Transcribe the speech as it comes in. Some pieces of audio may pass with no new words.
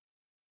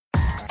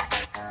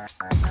Gotta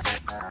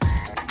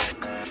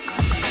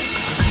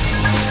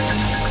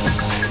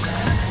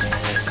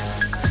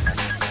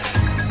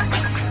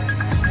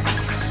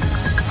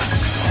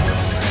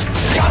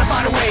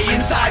find a way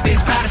inside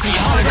this fantasy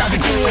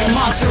holographic dual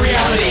monster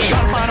reality.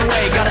 Gotta find a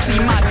way, gotta see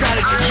my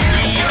strategy.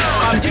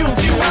 I'm dual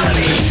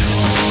duality.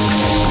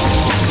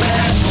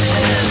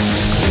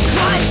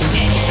 Right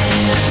in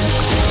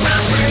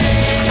my brain.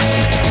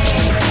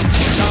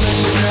 Summon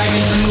the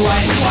dragon through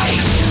ice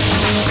white.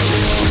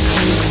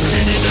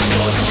 Sending the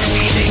soul to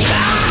revealing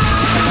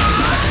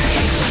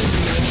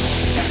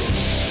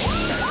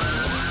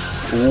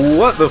light.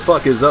 What the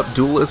fuck is up,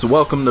 duelists?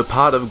 Welcome to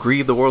Pot of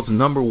Greed, the world's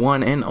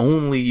 #1 and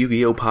only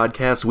Yu-Gi-Oh!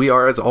 Podcast. We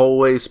are, as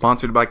always,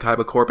 sponsored by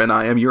Kaiba Corp, and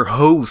I am your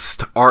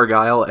host,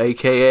 Argyle,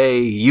 aka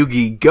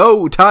Yu-Gi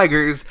Go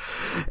Tigers,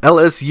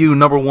 LSU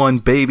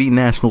 #1 baby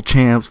national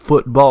champs,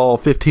 football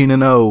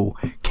 15-0.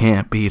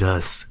 Can't beat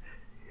us.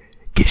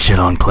 Get shit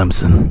on,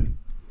 Clemson.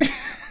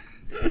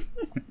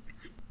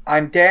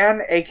 I'm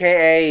Dan,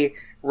 aka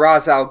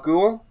Raz Al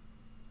Ghul.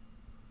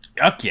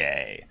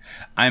 Okay.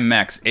 I'm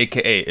Max,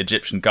 aka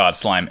Egyptian God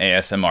Slime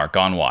ASMR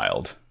Gone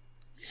Wild.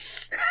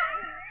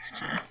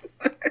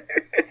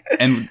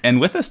 and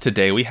with us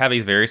today, we have a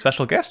very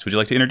special guest. Would you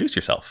like to introduce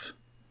yourself?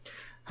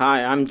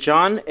 Hi, I'm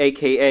John,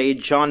 aka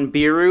John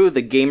Biru,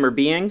 the gamer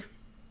being.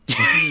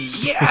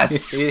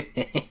 Yes!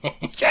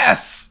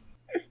 Yes!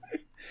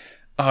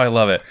 Oh, I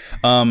love it.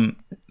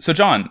 So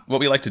John,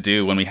 what we like to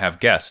do when we have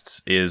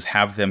guests is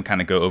have them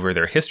kind of go over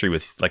their history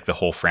with like the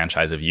whole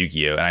franchise of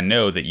Yu-Gi-Oh! And I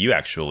know that you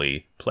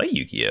actually play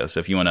Yu-Gi-Oh! So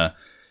if you want to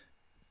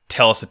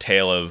tell us a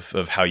tale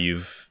of how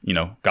you've,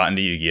 gotten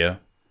to Yu-Gi-Oh!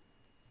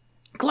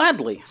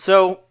 Gladly.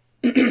 So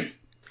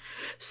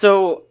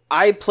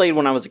I played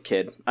when I was a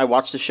kid. I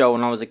watched the show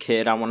when I was a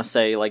kid. I want to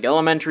say like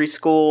elementary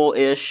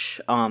school-ish.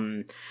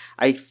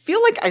 I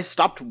feel like I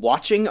stopped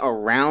watching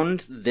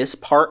around this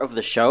part of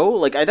the show.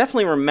 Like, I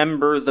definitely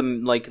remember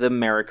the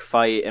Merrick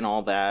fight and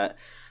all that,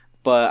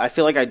 but I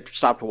feel like I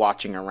stopped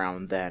watching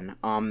around then.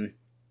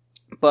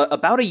 But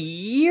about a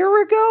year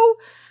ago,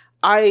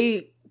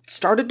 I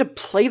started to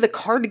play the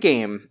card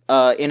game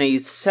in a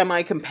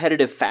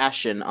semi-competitive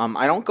fashion.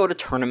 I don't go to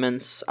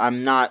tournaments. I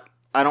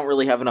don't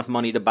really have enough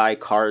money to buy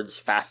cards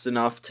fast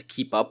enough to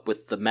keep up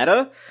with the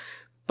meta,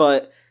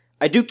 but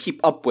I do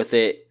keep up with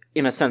it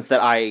in a sense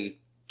that I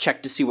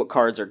check to see what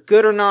cards are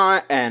good or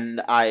not,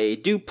 and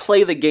I do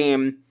play the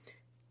game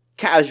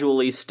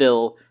casually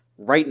still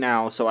right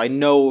now, so I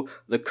know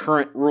the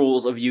current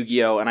rules of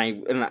Yu-Gi-Oh! and I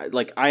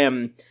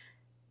am,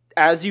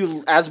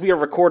 as we are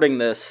recording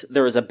this,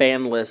 there is a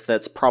ban list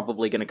that's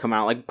probably going to come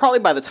out. Like, probably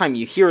by the time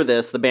you hear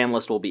this, the ban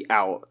list will be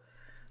out.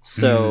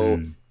 So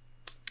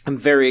I'm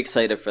very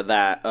excited for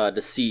that,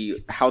 to see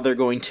how they're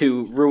going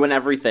to ruin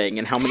everything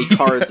and how many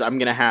cards I'm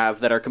going to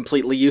have that are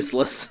completely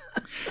useless.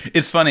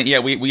 It's funny. Yeah,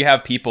 we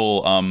have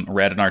people,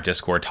 Red in our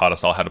Discord taught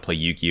us all how to play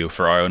Yu-Gi-Oh!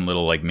 For our own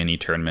little, mini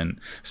tournament.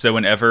 So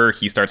whenever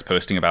he starts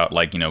posting about,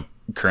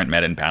 current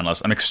meta and ban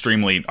lists, I'm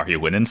extremely, are you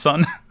winning,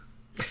 son?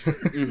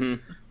 Mm-hmm.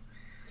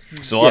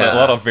 There's a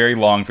lot of very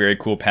long, very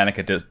cool Panic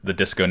at the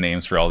Disco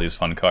names for all these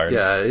fun cards.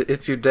 Yeah,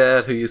 it's your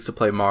dad who used to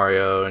play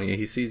Mario, and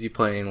he sees you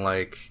playing,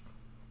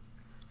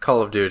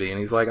 Call of Duty, and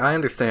he's like, I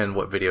understand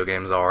what video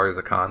games are as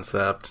a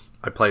concept.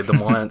 I played them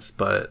once,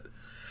 but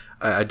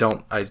I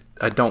don't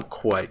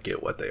quite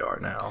get what they are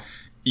now.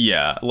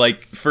 Yeah,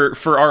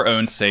 for our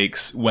own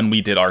sakes, when we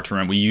did our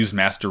tournament, we used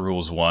Master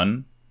Rules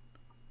 1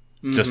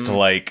 just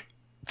to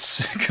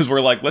because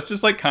we're let's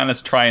just kind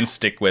of try and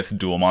stick with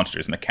Duel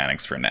Monsters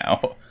mechanics for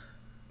now.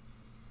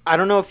 I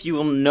don't know if you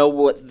will know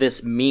what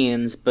this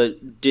means,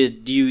 but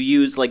did you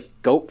use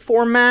GOAT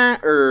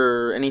format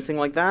or anything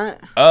like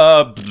that?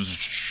 I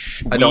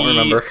don't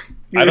remember.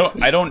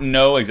 I don't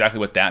know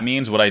exactly what that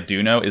means. What I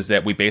do know is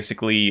that we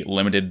basically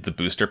limited the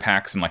booster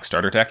packs and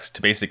starter decks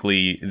to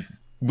basically,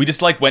 we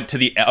just went to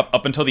the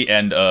up until the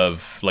end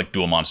of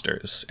Duel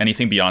Monsters.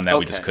 Anything beyond that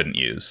we just couldn't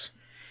use.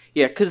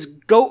 Yeah, because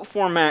GOAT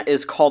format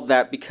is called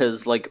that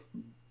because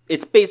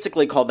it's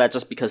basically called that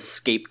just because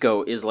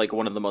Scapegoat is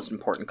one of the most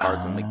important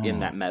cards in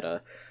that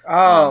meta.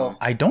 Oh.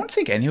 I don't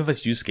think any of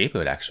us use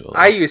Scapegoat, actually.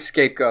 I use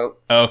Scapegoat.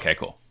 Oh, okay,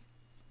 cool.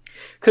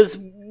 Because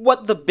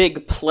what the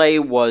big play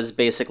was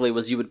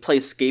you would play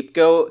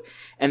Scapegoat,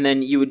 and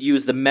then you would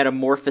use the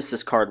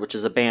Metamorphosis card, which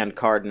is a banned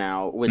card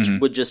now, which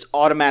would just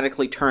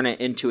automatically turn it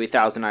into a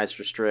Thousand Eyes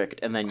Restrict,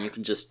 and then you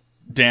can just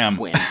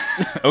win.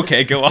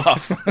 Okay, go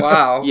off.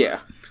 Wow. Yeah.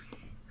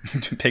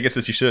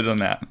 Pegasus, you should have done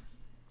that.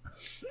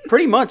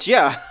 Pretty much,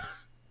 yeah.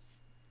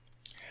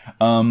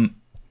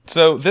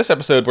 So this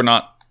episode,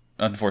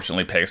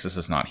 unfortunately, Pegasus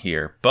is not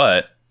here,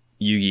 but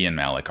Yugi and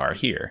Malik are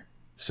here.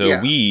 So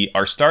we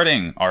are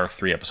starting our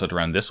 3-episode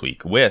run this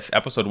week with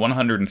episode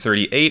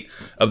 138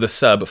 of the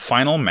sub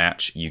Final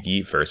Match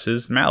Yugi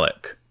versus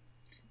Malik.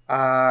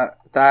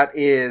 That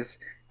is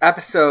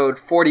episode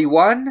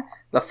 41,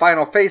 the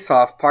Final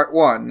Face-Off Part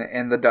 1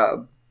 in the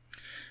dub.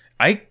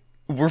 I'm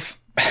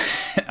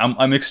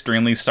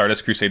extremely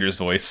Stardust Crusaders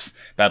voice.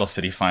 Battle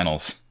City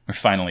Finals. We're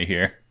finally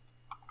here.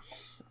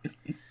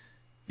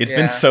 It's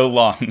been so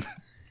long.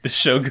 The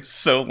show goes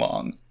so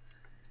long.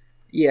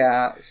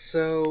 Yeah,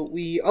 so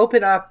we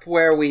open up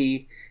where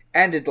we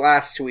ended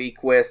last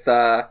week with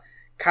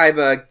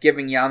Kaiba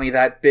giving Yami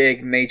that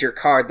big major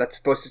card that's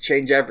supposed to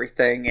change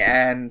everything,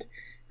 and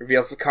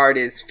reveals the card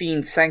is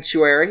Fiend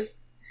Sanctuary.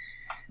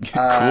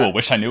 Cool.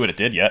 Wish I knew what it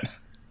did yet.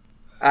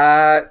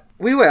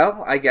 We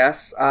will, I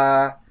guess.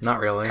 Not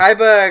really.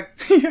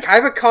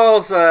 Kaiba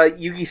calls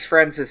Yugi's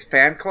friends his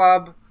fan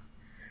club.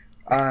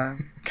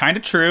 Kind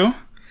of true.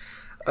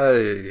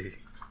 I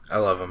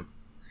love him.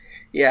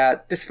 Yeah,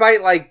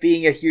 despite like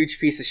being a huge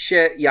piece of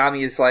shit,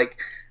 Yami is like,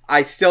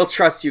 I still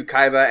trust you,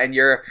 Kaiba, and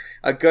you're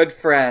a good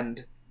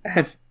friend.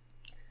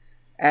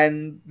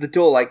 And the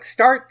duel like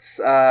starts.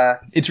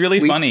 It's really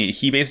funny.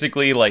 He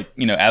basically like,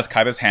 you know, as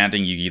Kaiba's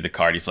handing Yugi the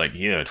card, he's like,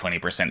 "You have a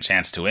 20%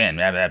 chance to win."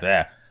 Blah blah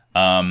blah.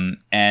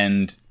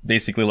 And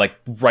basically like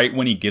right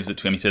when he gives it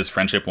to him, he says,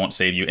 "Friendship won't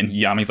save you." And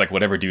Yami's like,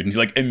 "Whatever, dude." And he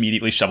like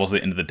immediately shovels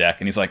it into the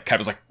deck. And he's like,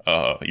 Kaiba's like,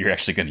 "Oh, you're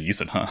actually gonna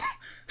use it, huh?"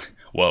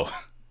 Whoa.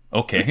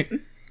 Okay.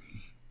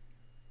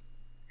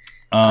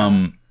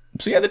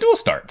 So yeah, the duel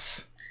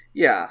starts.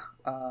 Yeah.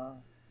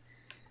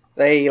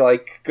 They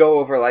like go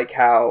over like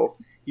how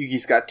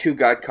Yugi's got 2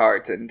 god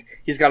cards and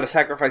he's got to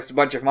sacrifice a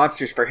bunch of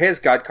monsters for his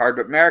god card,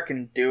 but Mara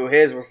can do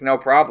his with no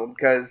problem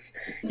because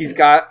he's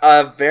got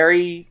a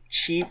very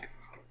cheap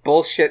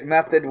bullshit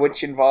method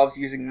which involves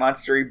using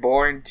Monster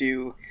Reborn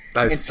to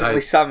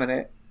instantly summon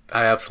it.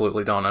 I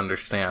absolutely don't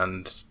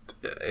understand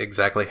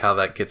exactly how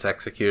that gets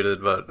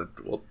executed, but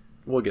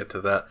we'll get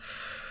to that.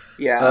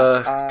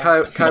 Yeah.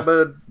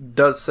 Kaiba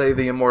does say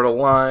the immortal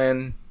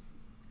line,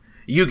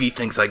 "Yugi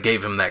thinks I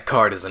gave him that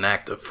card as an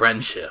act of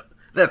friendship.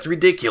 That's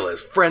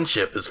ridiculous.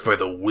 Friendship is for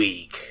the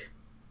weak."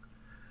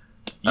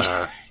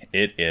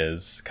 It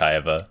is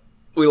Kaiba.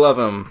 We love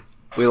him.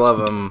 We love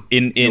him.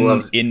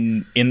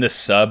 In the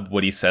sub,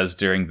 what he says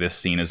during this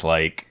scene is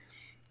like,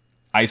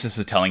 Isis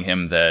is telling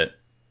him that,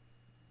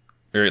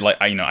 or like,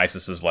 you know,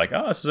 Isis is like,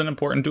 "Oh, this is an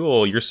important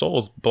duel. Your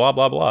soul's blah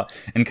blah blah."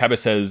 And Kaiba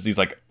says, he's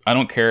like, "I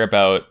don't care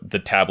about the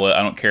tablet.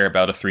 I don't care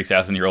about a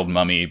 3,000-year-old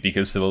mummy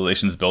because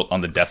civilization's built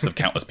on the deaths of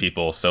countless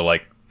people. So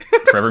like,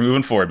 forever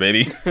moving forward,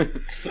 baby."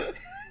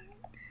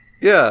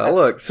 Yeah,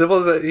 look,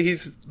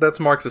 that's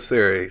Marx's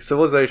theory.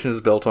 Civilization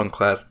is built on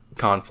class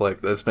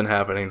conflict that's been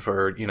happening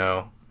for, you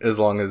know, as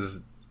long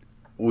as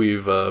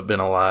we've been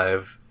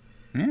alive.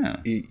 Yeah.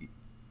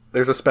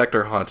 There's a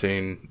specter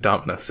haunting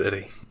Domino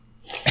City.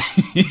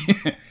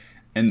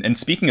 And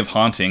speaking of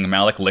haunting,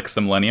 Malik licks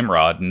the Millennium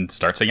Rod and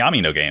starts a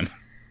Yamino game.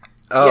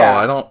 Oh, Yeah.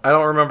 I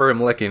don't remember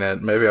him licking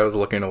it. Maybe I was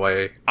looking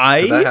away. Did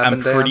that happen,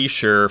 I'm pretty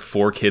sure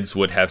 4Kids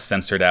would have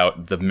censored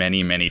out the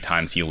many, many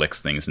times he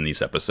licks things in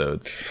these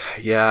episodes.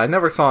 Yeah, I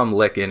never saw him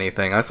lick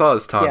anything. I saw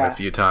his tongue Yeah. a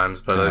few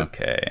times, but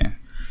Okay.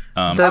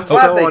 that's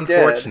glad so they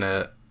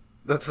unfortunate.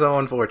 That's so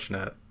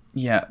unfortunate.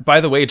 Yeah.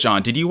 By the way,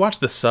 John, did you watch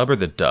the sub or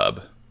the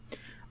dub?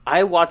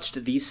 I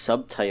watched these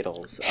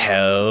subtitles.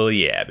 Hell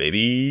yeah,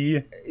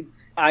 baby.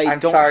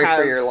 I'm sorry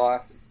for your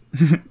loss.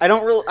 I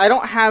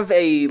don't have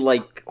a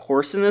like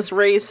horse in this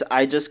race.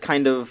 I just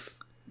kind of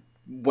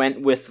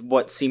went with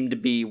what seemed to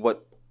be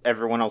what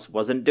everyone else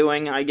wasn't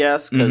doing, I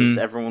guess, because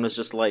everyone was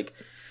just like,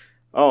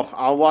 "Oh,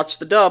 I'll watch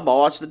the dub. I'll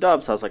watch the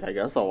dub." So I was like, "I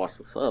guess I'll watch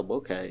the sub."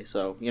 Okay,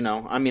 so you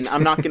know, I mean,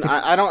 I'm not gonna.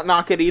 I don't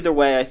knock it either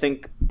way. I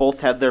think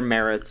both had their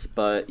merits,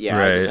 but yeah,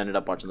 I just Right. ended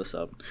up watching the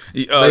sub.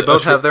 They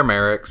both have their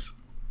merits.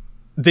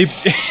 They.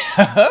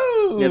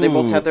 Yeah, they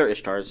both had their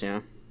Ishtars.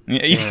 Yeah.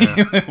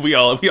 Yeah. we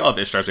all have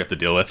Ishtars we have to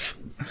deal with.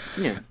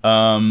 Yeah.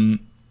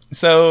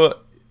 So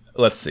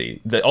let's see.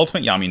 The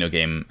ultimate Yamino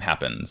game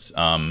happens.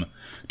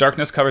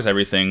 Darkness covers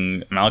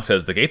everything. Malik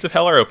says the gates of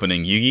hell are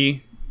opening.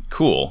 Yugi,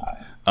 cool.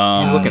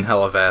 He's looking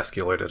hella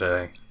vascular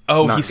today.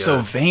 Oh, Not he's so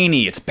good.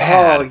 veiny. It's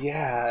bad. Oh,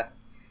 yeah.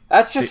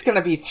 That's just going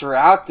to be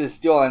throughout this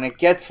duel, and it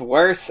gets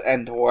worse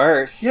and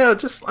worse. Yeah,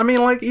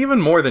 like,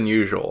 even more than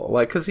usual.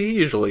 Like, because he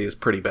usually is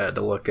pretty bad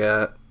to look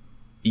at.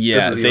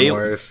 Yeah, This is even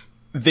worse.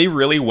 they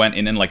really went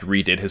in and like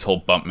redid his whole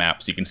bump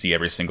map so you can see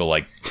every single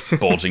like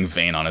bulging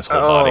vein on his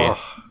whole body.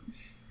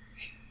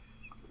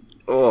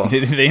 Oh.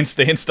 They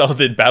installed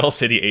the Battle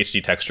City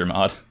HD texture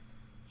mod.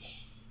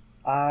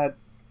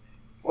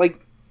 Like,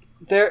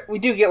 we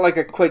do get, like,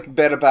 a quick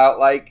bit about,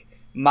 like,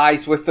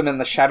 Mai's with them in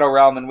the Shadow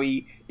Realm, and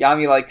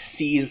Yami, like,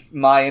 sees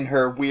Mai in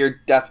her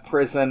weird death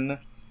prison.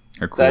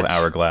 Her cool That's-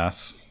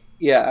 hourglass.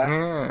 Yeah.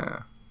 Yeah.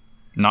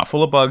 Not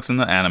full of bugs in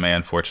the anime,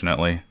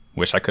 unfortunately.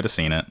 Wish I could have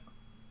seen it.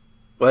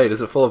 Wait,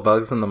 is it full of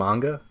bugs in the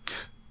manga?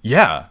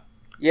 Yeah.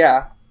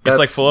 Yeah. It's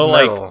like That's full of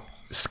metal. like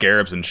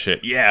scarabs and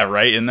shit. Yeah,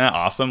 right? Isn't that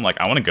awesome? Like,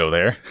 I want to go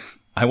there.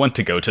 I want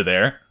to go to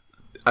there.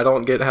 I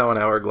don't get how an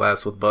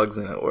hourglass with bugs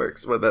in it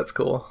works, but that's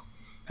cool.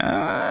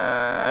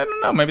 I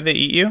don't know. Maybe they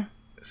eat you?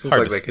 It seems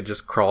Hard like to they s- could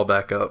just crawl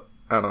back up.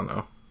 I don't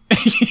know.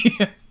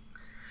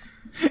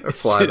 Or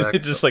fly back.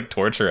 It's just like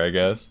torture, I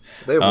guess.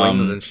 They have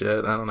wings and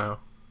shit. I don't know.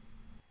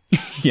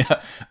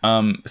 Yeah.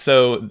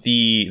 So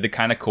the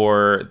kind of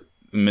core,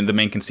 the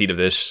main conceit of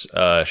this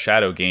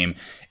Shadow game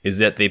is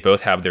that they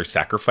both have their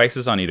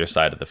sacrifices on either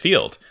side of the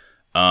field.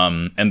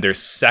 And their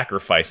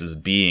sacrifices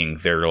being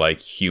their like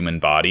human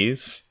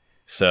bodies.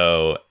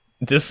 So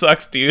This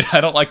sucks, dude. I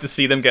don't like to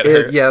see them get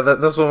hurt. Yeah,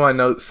 that's what my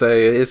notes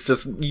say. It's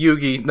just,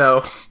 Yugi,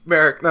 no.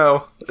 Merrick,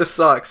 no. This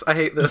sucks. I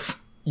hate this.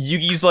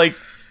 Yugi's, like,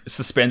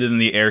 suspended in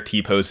the air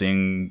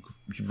T-posing.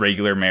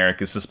 Regular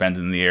Merrick is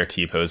suspended in the air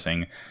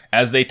T-posing.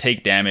 As they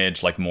take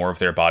damage, like, more of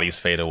their bodies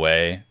fade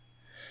away.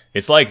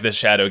 It's like the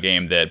shadow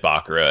game that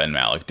Bakura and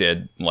Malik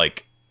did.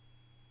 Like,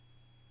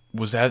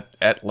 was that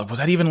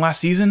even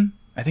last season?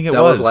 I think it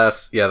was.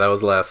 That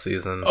was last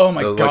season. Oh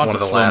my god, like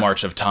the slow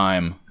march of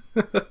time.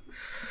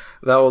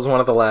 That was one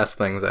of the last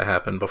things that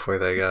happened before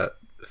they got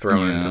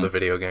thrown into the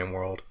video game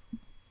world.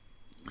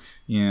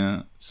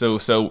 Yeah.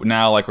 So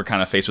now, like, we're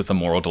kind of faced with the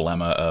moral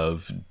dilemma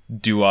of,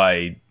 do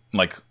I,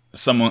 like,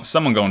 someone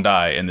gonna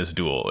die in this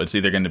duel? It's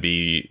either going to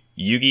be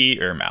Yugi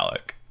or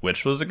Malik.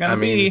 Which was it going to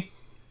be?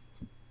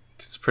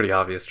 It's a pretty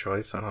obvious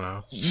choice. I don't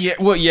know. Yeah.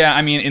 Well, yeah.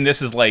 I mean, and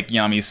this is like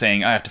Yami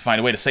saying, I have to find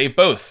a way to save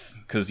both.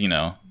 Because, you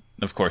know,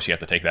 of course you have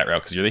to take that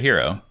route because you're the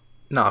hero.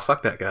 Nah,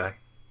 fuck that guy.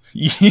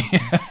 Yeah.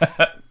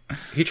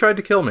 He tried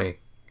to kill me.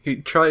 He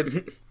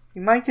tried... He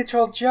might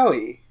control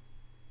Joey.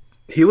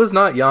 He was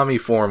not Yami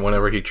form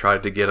whenever he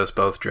tried to get us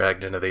both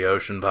dragged into the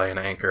ocean by an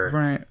anchor.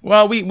 Right.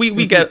 Well,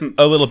 we get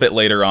a little bit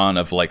later on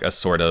of, like, a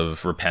sort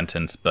of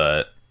repentance,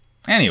 but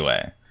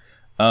anyway.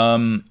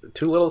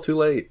 Too little, too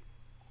late.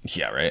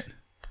 Yeah, right.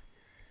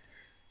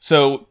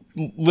 So,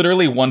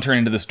 literally one turn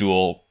into this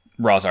duel,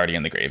 Ra's already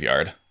in the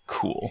graveyard.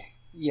 Cool.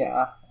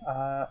 Yeah.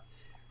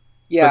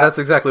 Yeah. But that's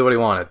exactly what he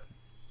wanted.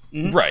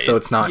 Mm-hmm. Right. So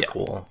it's not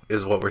cool,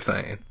 is what we're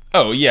saying.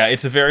 Oh, yeah,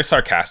 it's a very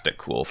sarcastic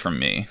cool from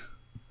me.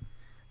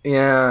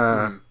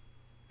 Yeah.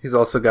 He's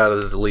also got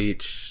his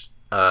leech.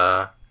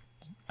 I'd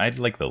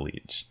like the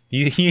leech.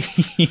 He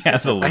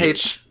has a leech. I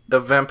hate a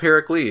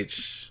vampiric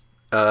leech.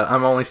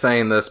 I'm only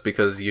saying this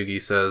because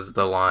Yugi says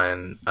the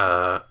line,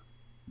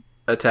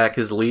 attack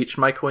his leech,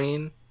 my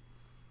queen.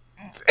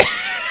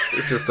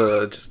 It's just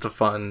a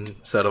fun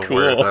set of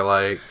words I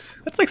liked.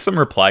 That's like some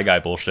reply guy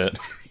bullshit.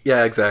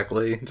 Yeah,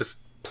 exactly. Just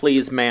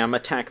please, ma'am,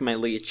 attack my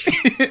leech.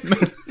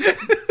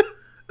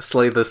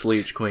 Slay this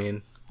leech,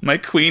 queen. My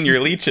queen, your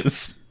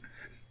leeches.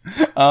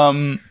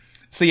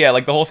 So yeah,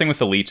 like the whole thing with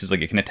the leech is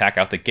like it can attack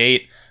out the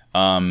gate,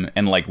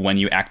 and like when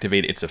you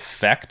activate its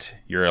effect,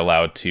 you're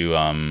allowed to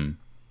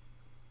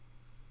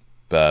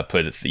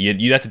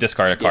you have to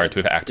discard a card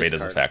to activate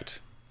its effect.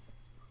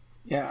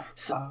 Yeah.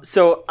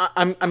 So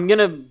I'm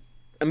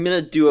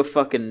gonna do a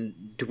fucking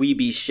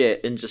dweeby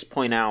shit and just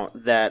point out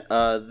that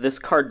this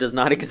card does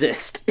not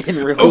exist in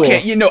real life.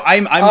 Okay, you know,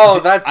 I'm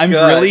that's good.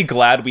 really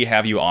glad we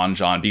have you on,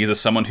 John, because as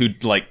someone who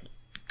like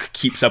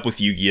keeps up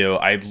with Yu-Gi-Oh,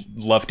 I'd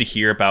love to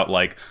hear about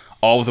like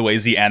all of the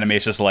ways the anime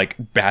is just like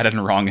bad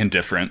and wrong and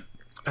different.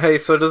 Hey,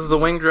 so does the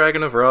Winged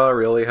Dragon of Ra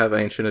really have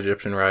ancient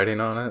Egyptian writing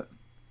on it?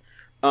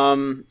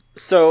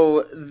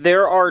 So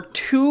there are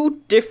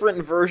two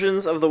different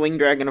versions of the Winged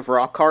Dragon of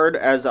Ra card,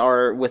 as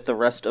are with the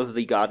rest of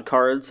the god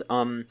cards.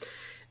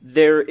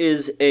 There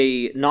is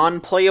a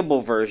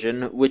non-playable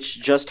version,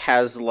 which just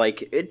has,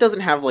 like, it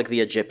doesn't have, like, the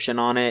Egyptian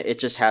on it, it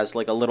just has,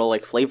 like, a little,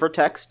 like, flavor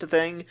text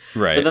thing.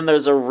 Right. But then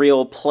there's a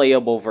real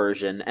playable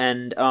version,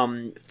 and,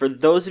 for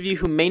those of you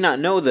who may not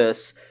know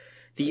this,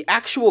 the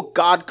actual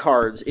god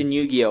cards in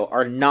Yu-Gi-Oh!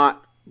 Are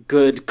not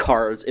good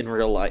cards in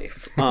real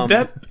life.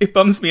 It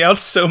bums me out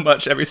so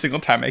much every single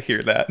time I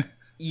hear that.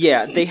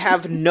 Yeah, they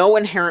have no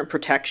inherent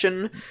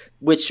protection,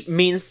 which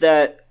means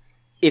that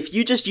if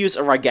you just use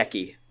a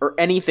Raigeki or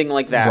anything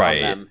like that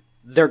on them,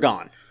 they're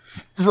gone.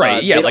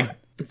 Right, yeah, like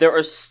there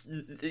are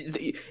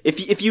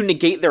if you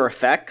negate their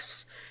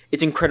effects,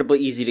 it's incredibly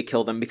easy to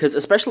kill them because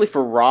especially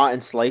for Ra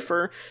and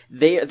Slifer,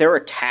 their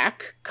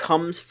attack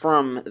comes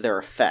from their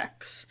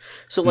effects.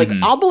 So like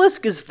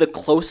Obelisk is the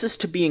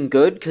closest to being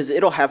good because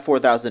it'll have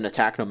 4,000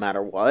 attack no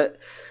matter what.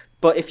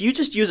 But if you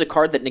just use a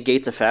card that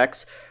negates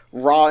effects,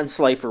 Ra and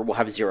Slifer will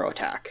have 0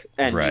 attack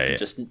and you can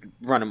just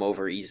run them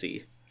over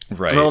easy.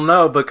 Right. Well,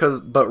 no,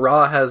 but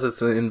Ra has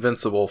its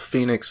invincible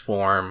Phoenix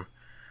form,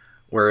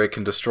 where it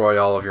can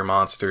destroy all of your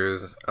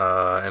monsters,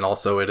 and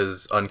also it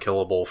is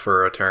unkillable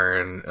for a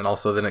turn, and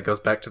also then it goes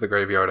back to the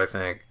graveyard, I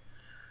think.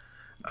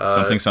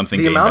 Something. The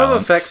game amount balance.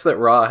 of effects that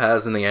Ra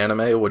has in the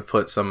anime would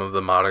put some of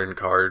the modern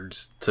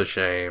cards to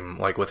shame,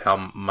 like with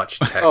how much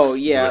text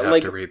you would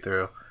have to read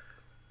through.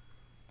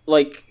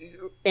 Like,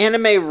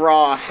 anime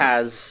Ra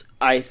has,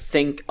 I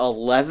think,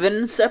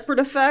 11 separate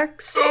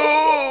effects.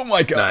 Oh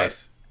my god.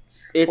 Nice.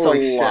 It's a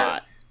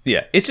lot.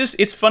 Yeah,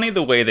 it's funny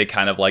the way they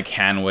kind of like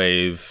hand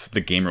wave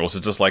the game rules.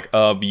 It's just like,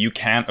 you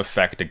can't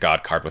affect a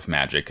god card with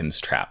magic and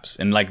traps.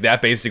 And like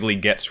that basically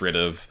gets rid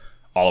of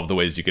all of the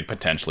ways you could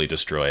potentially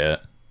destroy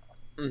it.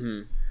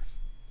 Mm-hmm.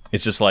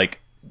 It's just like,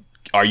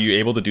 are you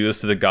able to do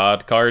this to the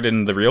god card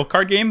in the real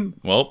card game?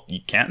 Well, you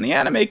can't in the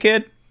anime,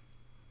 kid.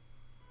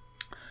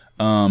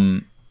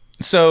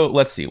 So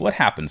let's see, what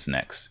happens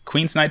next?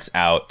 Queen's Knight's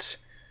out.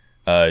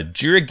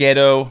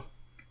 Jiragedo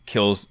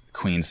kills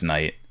Queen's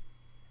Knight.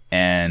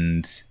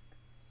 And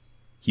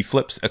he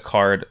flips a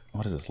card.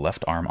 What is this?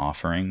 Left arm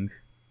offering.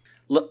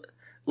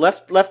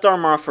 Left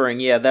arm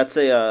offering. Yeah, that's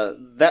a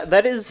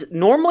that is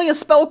normally a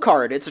spell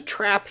card. It's a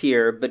trap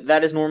here, but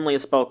that is normally a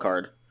spell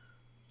card.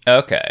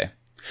 Okay.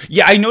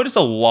 Yeah, I noticed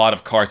a lot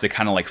of cards that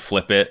kind of like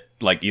flip it,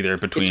 like either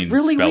between It's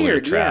really spell or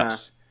weird,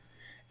 traps.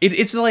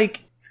 It's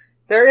like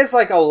There is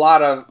like a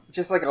lot of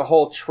just like a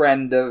whole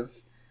trend of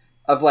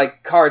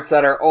like cards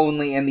that are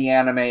only in the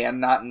anime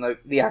and not in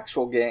the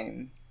actual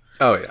game.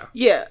 Oh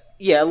yeah.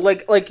 Yeah,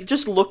 like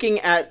just looking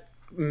at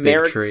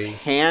Merrick's tree.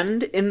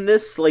 hand in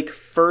this like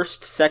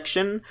first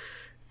section,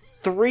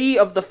 3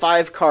 of the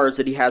 5 cards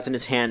that he has in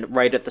his hand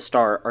right at the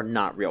start are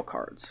not real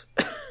cards.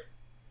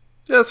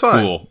 Yeah, that's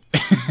fine. cool.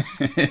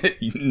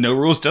 No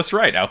rules, just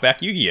right.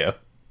 Outback Yu-Gi-Oh.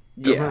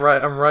 Yeah.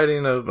 I'm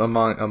writing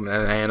an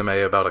anime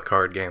about a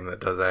card game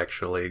that does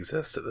actually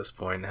exist at this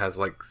point. It has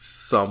like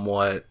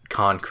somewhat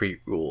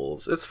concrete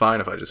rules. It's fine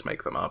if I just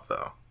make them up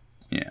though.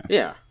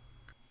 Yeah.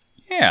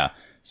 Yeah.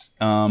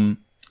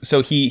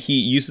 So he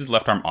uses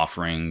Left Arm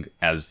Offering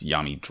as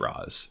Yami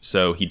draws.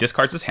 So he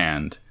discards his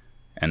hand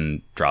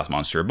and draws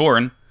Monster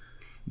Reborn.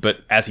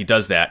 But as he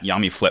does that,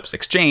 Yami flips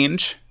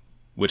Exchange,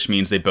 which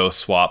means they both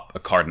swap a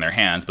card in their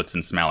hands. But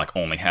since Malik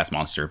only has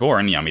Monster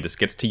Reborn, Yami just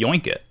gets to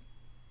yoink it.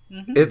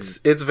 It's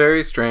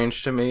very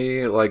strange to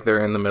me. Like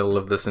they're in the middle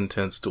of this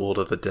intense duel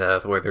to the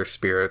death where their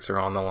spirits are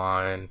on the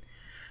line,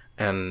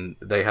 and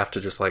they have to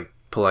just like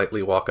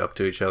politely walk up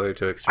to each other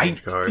to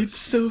exchange cards. It's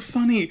so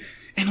funny.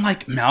 And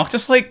like Malik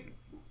just like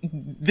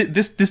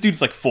this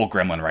dude's like full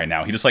gremlin right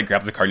now. He just like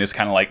grabs the card and just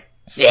kind of like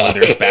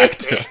slithers back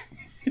to.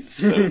 It's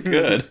so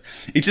good.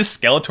 He's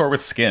just Skeletor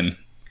with skin.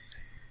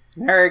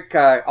 Merrick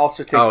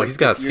also takes he's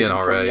got skin confusion from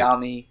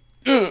already.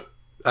 Yami.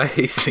 I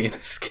hate seeing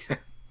his skin.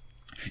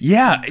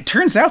 Yeah, it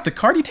turns out the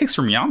card he takes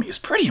from Yami is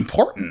pretty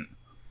important.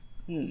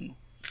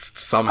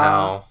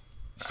 Somehow.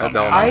 I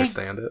don't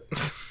understand it.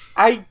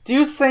 I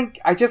do think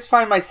I just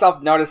find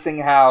myself noticing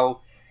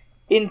how,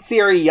 in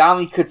theory,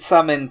 Yami could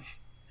summon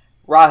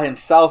Ra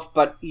himself,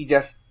 but he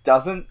just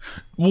doesn't.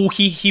 Well,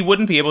 he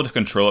wouldn't be able to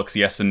control it because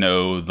he has to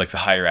know like the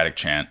hieratic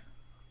chant.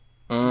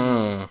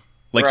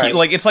 Like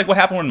Right. it's like what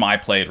happened when Mai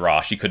played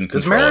Ra. She couldn't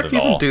Does control Merrick it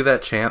at even all. do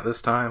that chant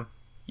this time?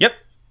 Yep.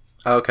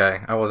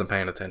 Okay, I wasn't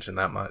paying attention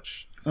that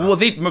much. So. Well,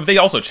 they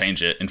also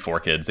change it in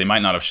 4Kids. They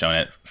might not have shown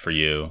it for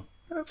you.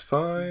 That's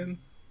fine.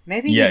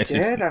 Maybe Yeah, he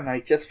it's- did, and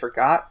I just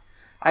forgot.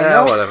 I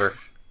know. Whatever.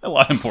 A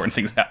lot of important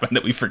things happen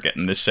that we forget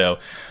in this show.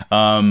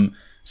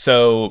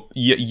 So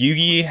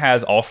Yugi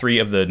has all 3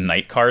 of the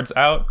knight cards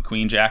out,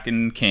 Queen, Jack,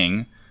 and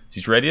King.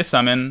 He's ready to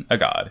summon a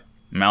god.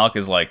 Malik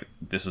is like,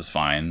 this is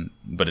fine,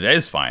 but it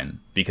is fine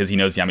because he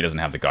knows Yami doesn't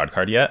have the god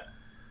card yet.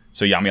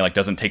 So Yami like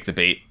doesn't take the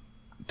bait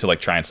to like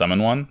try and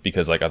summon one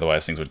because like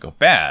otherwise things would go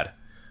bad.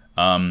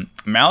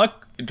 Malik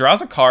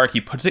draws a card,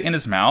 he puts it in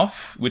his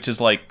mouth, which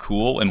is like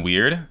cool and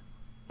weird.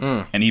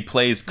 And he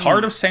plays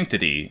Card of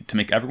Sanctity to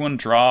make everyone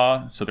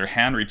draw so their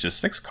hand reaches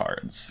 6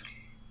 cards.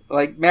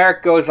 Like,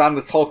 Merrick goes on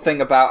this whole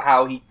thing about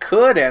how he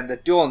could end the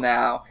duel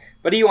now,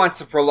 but he wants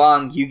to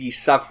prolong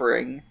Yugi's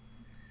suffering.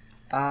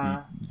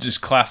 Just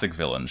classic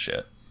villain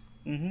shit.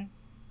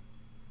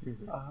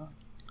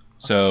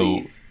 So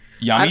see.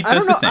 Yami I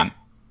does don't the know, thing.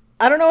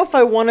 I don't know if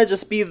I want to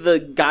just be the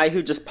guy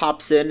who just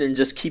pops in and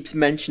just keeps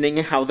mentioning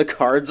how the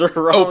cards are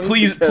wrong. Oh,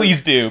 please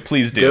because- do.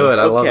 Do it.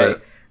 I love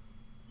it.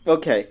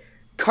 Okay.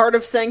 Card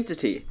of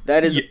Sanctity.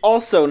 That is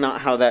also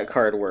not how that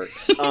card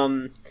works.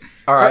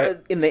 All right.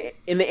 In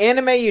the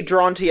anime, you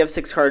draw until you have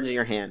 6 cards in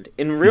your hand.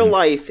 In real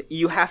life,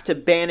 you have to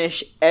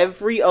banish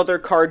every other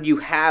card you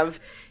have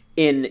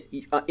in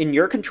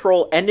your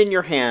control and in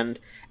your hand,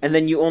 and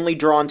then you only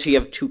draw until you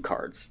have 2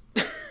 cards.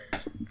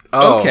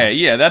 Oh, Okay,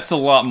 yeah, that's a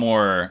lot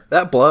more.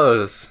 that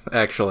blows.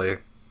 Actually,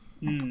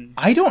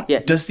 I don't. Yeah,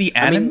 Does the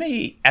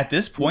anime at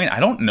this point? I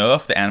don't know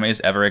if the anime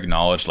has ever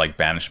acknowledged like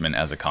banishment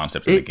as a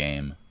concept in the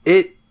game.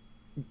 it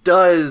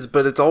does,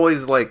 but it's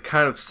always like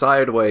kind of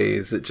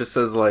sideways. It just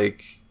says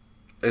like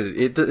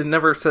it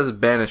never says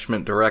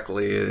banishment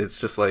directly. It's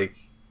just like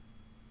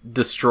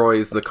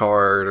destroys the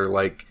card or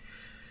like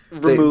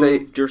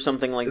Removed or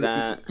something like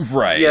that.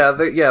 Right. Yeah,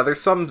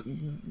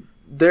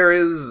 there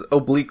is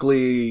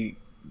obliquely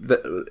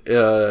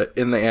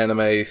in the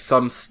anime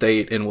some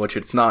state in which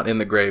it's not in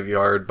the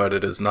graveyard, but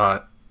it is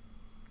not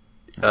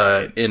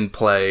in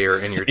play or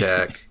in your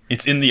deck.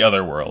 It's in the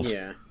other world.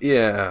 Yeah.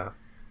 Yeah.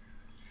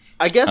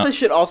 I guess I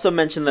should also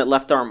mention that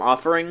Left Arm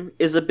Offering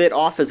is a bit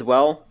off as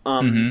well,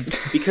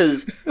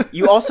 because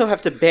you also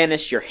have to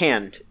banish your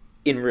hand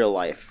in real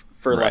life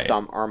for Right. Left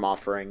Arm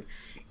Offering,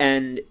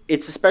 and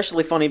it's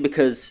especially funny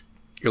because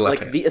Your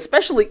left like hand.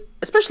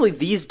 especially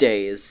these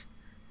days,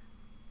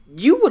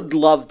 you would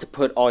love to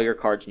put all your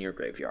cards in your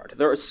graveyard.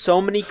 There are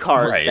so many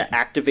cards Right. that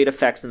activate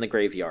effects in the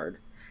graveyard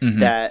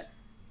that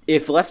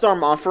if Left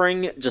Arm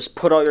Offering just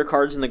put all your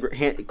cards in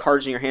the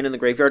cards in your hand in the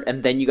graveyard,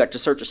 and then you got to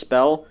search a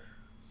spell,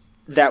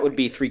 that would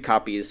be 3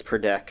 copies per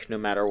deck, no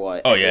matter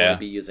what. Oh, Everyone yeah. would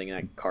be using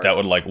that card. That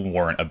would like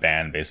warrant a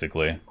ban,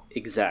 basically.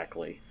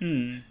 Exactly.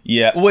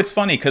 Yeah, well, it's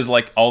funny because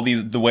like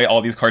the way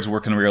all these cards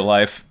work in real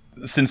life,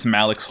 since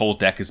Malik's whole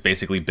deck is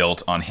basically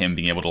built on him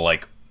being able to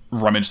like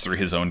rummage through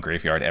his own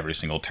graveyard every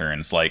single turn.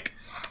 It's like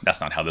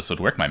that's not how this would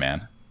work, my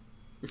man.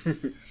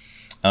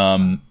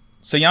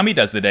 So Yami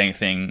does the dang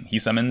thing. He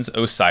summons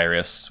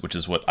Osiris, which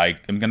is what I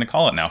am going to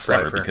call it now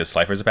forever Slifer. because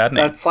Slifer's a bad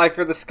name. That's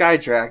Slifer the Sky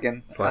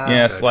Dragon. Slifer.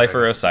 Yeah, Sky Slifer,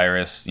 Dragon.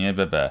 Osiris.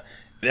 Yeah,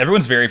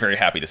 everyone's very, very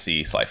happy to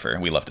see Slifer.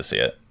 We love to see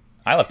it.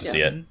 I love to see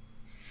it.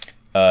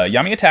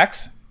 Yami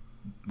attacks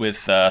with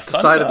Thunder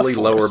Decidedly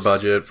Force. lower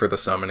budget for the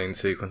summoning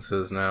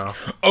sequences now.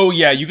 Oh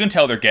yeah, you can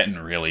tell they're getting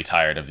really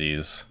tired of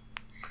these.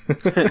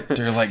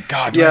 They're like,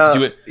 God, do I have to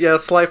do it? Yeah,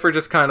 Slifer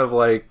just kind of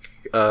like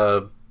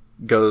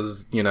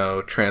goes,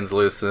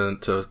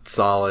 translucent to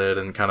solid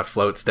and kind of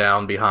floats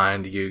down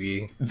behind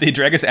Yugi. They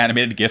drag his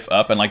animated GIF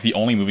up, and like the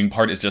only moving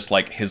part is just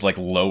like his like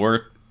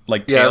lower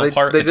like tail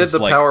part. They It did just, the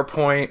like,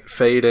 PowerPoint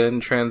fade in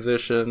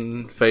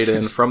transition, fade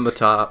in from the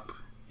top.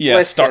 Yeah,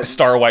 Listen.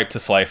 star wipe to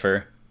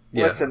Slifer.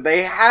 Yeah. Listen,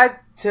 they had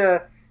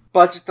to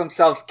budget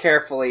themselves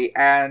carefully,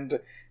 and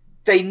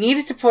they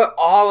needed to put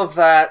all of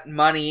that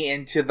money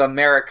into the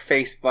Merrick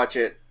face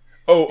budget.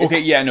 Oh, okay,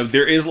 yeah, no,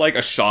 there is like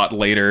a shot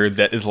later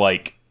that is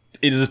like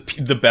it is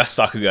the best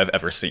Sakuga I've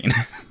ever seen.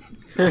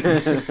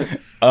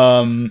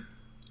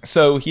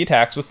 So he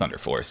attacks with Thunder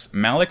Force.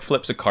 Malik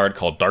flips a card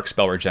called Dark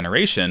Spell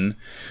Regeneration,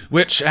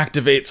 which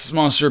activates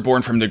monster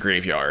born from the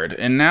graveyard,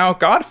 and now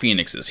God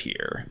Phoenix is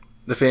here.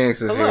 The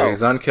Phoenix is Hello. here.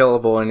 He's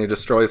unkillable, and he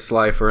destroys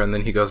Slifer, and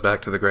then he goes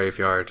back to the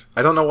graveyard.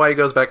 I don't know why he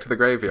goes back to the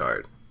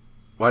graveyard.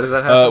 Why does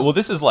that happen? Well,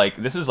 this is like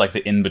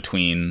the in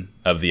between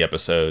of the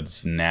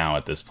episodes now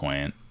at this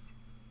point.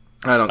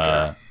 I don't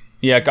care.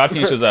 Yeah, God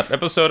Phoenix shows up.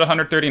 Episode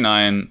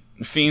 139.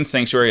 Fiend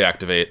Sanctuary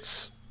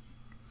activates.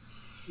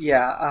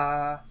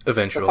 Yeah,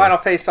 Eventually. the Final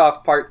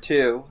Face-Off Part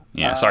 2.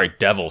 Yeah, sorry,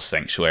 Devil's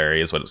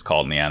Sanctuary is what it's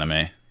called in the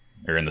anime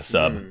or in the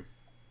sub.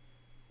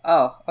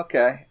 Oh,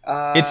 okay.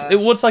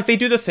 It's like they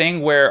do the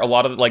thing where a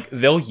lot of like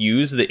they'll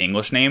use the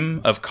English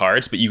name of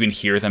cards, but you can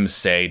hear them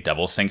say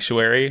Devil's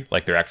Sanctuary,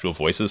 like their actual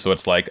voices. So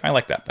it's like I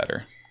like that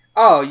better.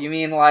 Oh, you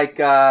mean like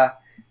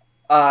Zenyatta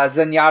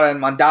and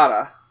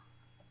Mandata?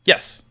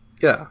 Yes,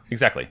 Yeah.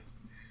 exactly.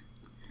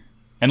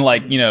 And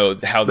like how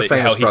The how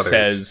famous he brothers.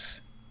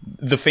 says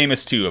the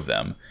famous two of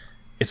them.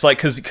 It's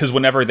like because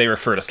whenever they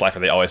refer to Slifer,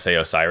 they always say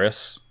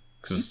Osiris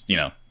because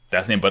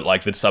that's the name. But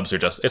like the subs are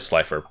just it's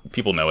Slifer.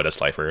 People know it as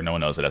Slifer. No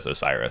one knows it as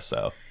Osiris.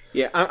 So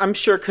Yeah, I'm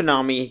sure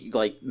Konami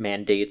like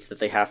mandates that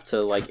they have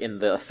to like in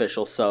the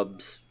official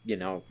subs,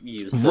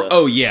 use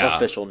the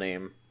official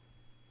name.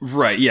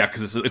 right, yeah,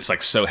 because it's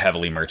like so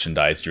heavily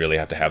merchandised. You really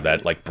have to have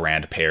that like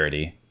brand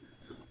parody.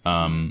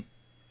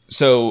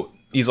 So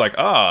he's like,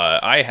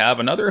 I have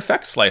another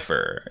effect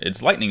Slifer.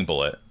 It's Lightning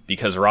Bullet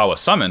because Ra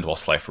was summoned while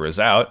Slifer is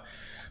out.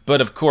 But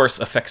of course,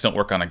 effects don't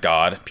work on a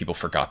god. People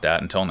forgot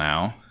that until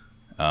now.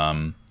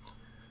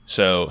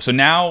 So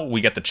now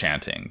we get the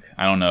chanting.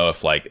 I don't know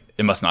if like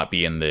it must not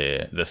be in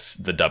the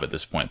dub at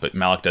this point, but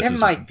Malik does. It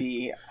might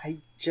be. I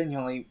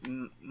genuinely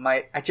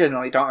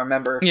don't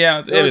remember.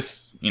 Yeah, it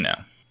was.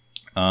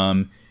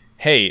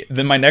 Hey,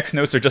 then my next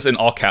notes are just in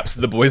all caps.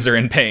 The boys are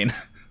in pain.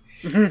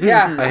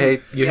 Yeah.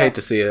 You'd hate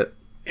to see it.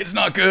 It's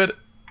not good.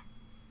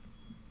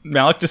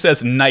 Malik just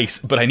says, nice,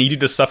 but I need you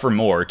to suffer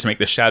more to make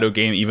the Shadow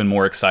game even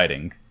more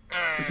exciting.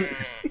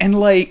 And,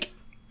 like,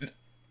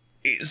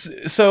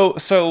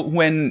 so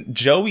when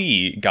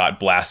Joey got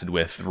blasted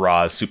with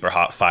Ra's super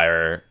hot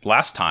fire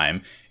last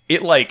time,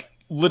 it, like,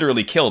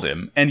 literally killed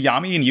him. And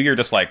Yami and Yugi are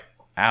just like,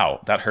 ow,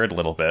 that hurt a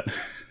little bit.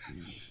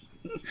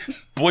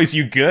 Boys,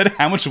 you good?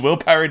 How much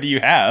willpower do you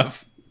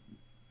have?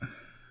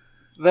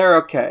 They're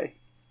okay.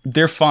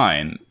 They're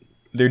fine.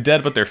 They're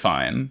dead, but they're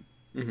fine.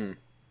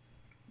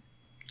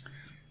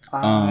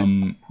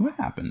 What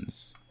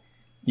happens?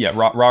 Yeah,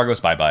 Ra goes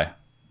bye-bye.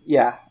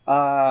 Yeah.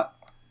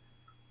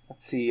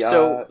 Let's see.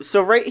 So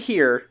right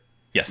here,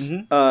 Yes.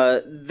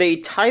 they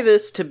tie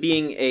this to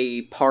being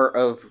a part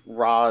of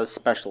Ra's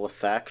special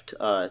effect,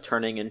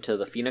 turning into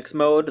the Phoenix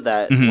mode,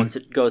 that once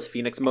it goes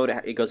Phoenix mode,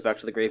 it goes back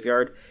to the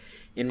graveyard.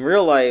 In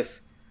real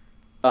life,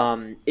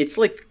 it's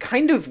like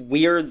kind of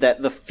weird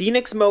that the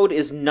Phoenix mode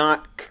is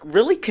not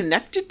really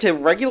connected to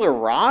regular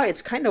Ra.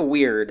 It's kind of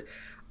weird.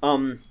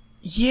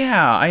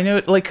 Yeah, I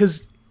know. Like,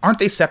 because aren't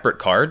they separate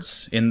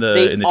cards in the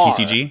They are.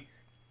 TCG?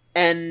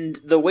 And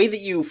the way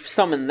that you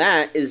summon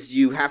that is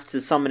you have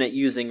to summon it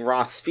using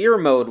Ra Sphere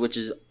mode, which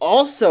is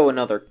also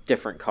another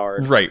different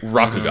card. Right,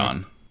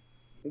 Rakugan.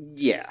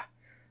 Yeah.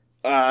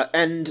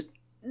 And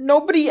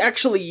nobody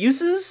actually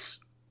uses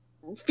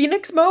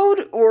Phoenix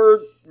mode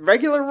or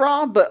regular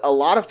Ra, but a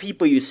lot of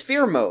people use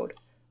Sphere mode.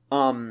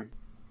 The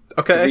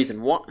Okay.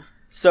 reason why...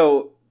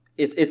 So,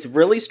 it's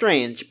really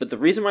strange, but the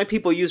reason why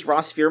people use Ra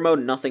Sphere mode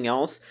and nothing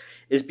else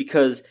is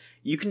because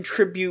you can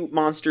tribute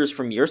monsters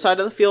from your side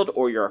of the field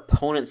or your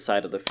opponent's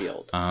side of the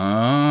field.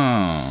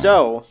 Oh.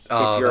 So,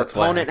 Oh, if your that's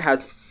opponent whack.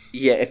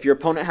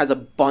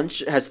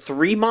 has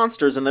 3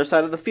 monsters on their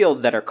side of the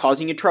field that are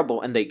causing you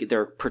trouble and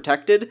they're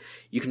protected,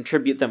 you can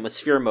tribute them with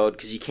Sphere mode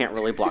because you can't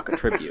really block a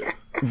tribute.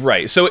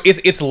 Right, so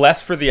it's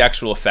less for the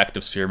actual effect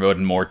of Sphere Mode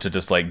and more to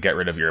just, like, get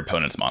rid of your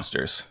opponent's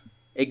monsters.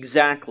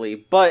 Exactly.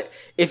 But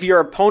if your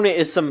opponent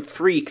is some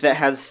freak that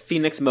has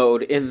Phoenix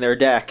mode in their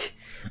deck,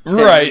 then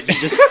Right. you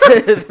just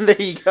there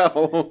you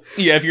go.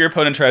 Yeah, if your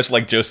opponent tries to,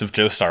 like, Joseph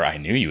Joestar, I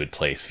knew you would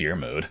play Sphere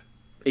Mode.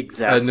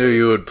 Exactly. I knew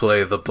you would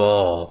play the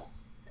ball.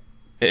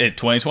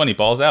 2020,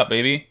 balls out,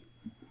 baby.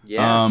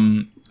 Yeah.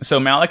 So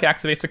Malik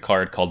activates a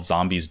card called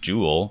Zombie's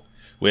Jewel,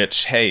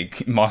 which, hey,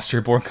 Monster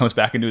Reborn comes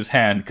back into his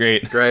hand.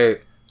 Great.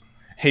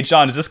 Hey,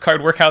 John, does this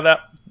card work?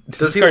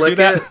 Does he card lick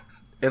it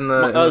in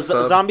the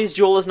sub? Zombie's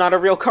Jewel is not a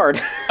real card.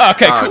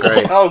 Okay, cool.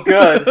 Great. Oh,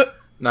 good.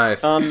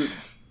 Nice.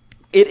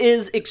 It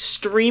is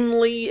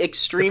extremely It's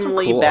some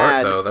cool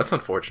bad. art, though. That's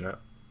unfortunate.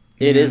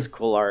 It is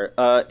cool art.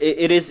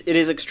 It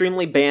is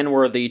extremely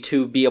ban-worthy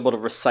to be able to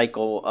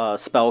recycle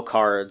spell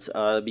cards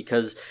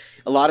because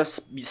a lot of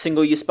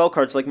single-use spell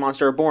cards like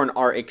Monster Reborn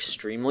are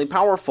extremely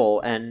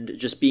powerful, and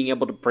just being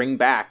able to bring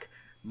back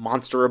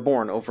Monster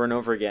Reborn over and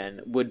over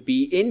again would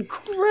be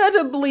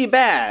incredibly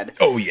bad.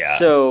 Oh, yeah.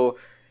 So,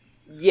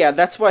 yeah,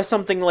 that's why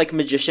something like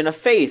Magician of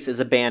Faith is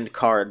a banned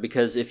card,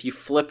 because if you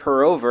flip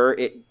her over,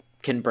 it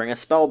can bring a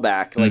spell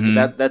back. Like,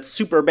 that's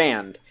super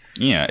banned.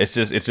 Yeah, it's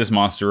just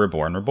Monster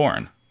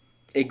Reborn.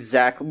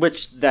 Exactly,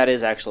 which that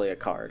is actually a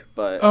card,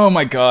 but... Oh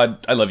my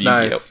god, I love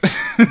Yu-Gi-Oh!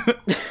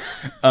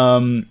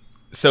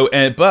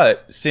 Nice.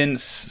 But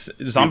since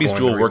Zombie's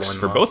Jewel works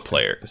for both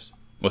players...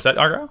 What's that,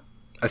 Argo?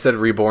 I said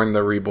reborn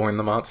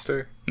the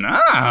monster.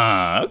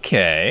 Ah,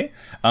 okay.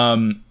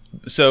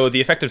 So the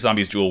effect of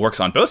Zombie's Jewel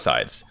works on both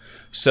sides.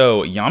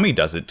 So Yami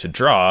does it to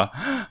draw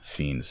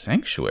Fiend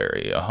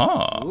Sanctuary.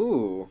 Aha.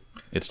 Ooh.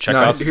 It's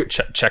Chekhov's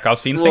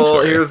Fiend Sanctuary.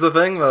 Well, here's the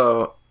thing,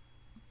 though.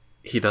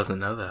 He doesn't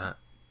know that.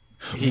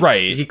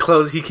 Right. He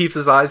keeps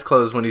his eyes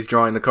closed when he's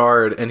drawing the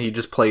card, and he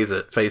just plays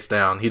it face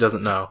down. He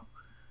doesn't know.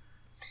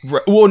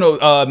 Right. Well,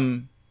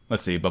 no.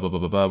 Let's see.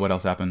 What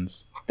else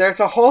happens? There's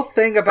a whole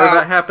thing Or about...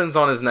 that happens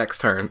on his next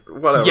turn.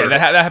 Whatever. Yeah,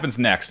 that happens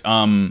next.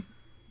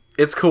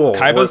 It's cool.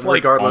 Kaiba's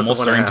like regardless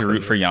almost of when it starting to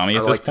root for Yami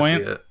at this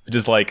point.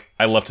 Just like,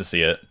 I love to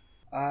see it.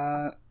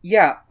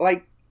 Yeah,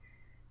 like...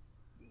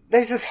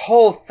 There's this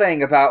whole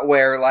thing about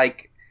where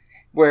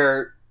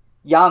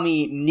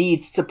Yami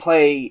needs to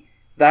play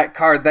that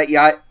card that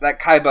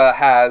Kaiba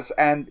has,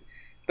 and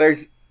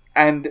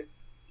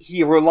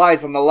he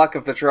relies on the luck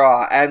of the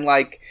draw, and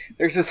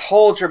there's this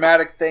whole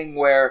dramatic thing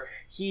where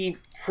he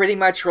pretty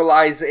much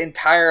relies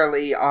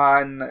entirely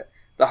on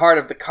the heart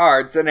of the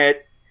cards, and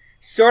it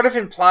sort of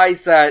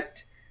implies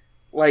that,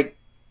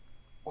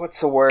 what's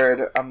the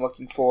word I'm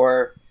looking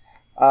for?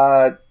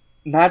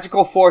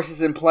 Magical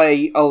forces in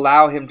play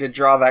allow him to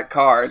draw that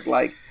card.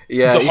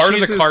 Yeah, the heart of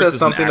the Ishizu cards says is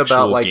something an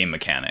actual about game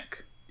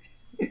mechanic.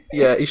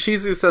 Yeah,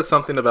 Ishizu says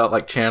something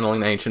about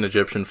channeling ancient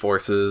Egyptian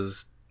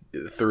forces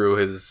through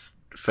his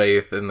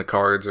faith in the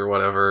cards or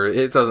whatever.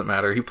 It doesn't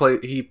matter.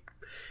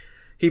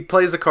 He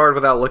plays a card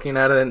without looking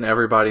at it, and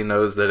everybody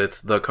knows that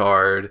it's the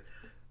card.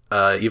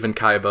 Even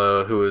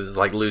Kaiba, who is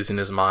losing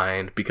his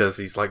mind because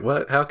he's like,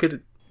 "What? How could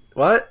it?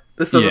 What?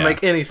 This doesn't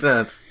make any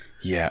sense."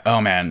 Yeah.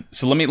 Oh man.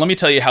 So let me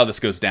tell you how this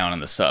goes down in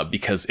the sub,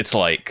 because it's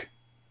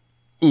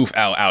oof,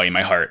 ow, owie,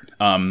 my heart.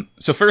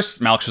 So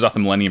first, Malik shows off the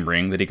Millennium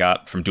Ring that he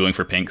got from dueling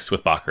for Pinks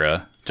with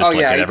Bakura, just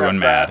get everyone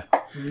mad.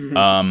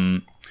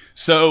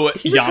 So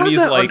He just Yami's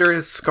had that under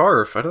his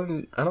scarf. I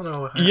don't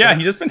know. Yeah,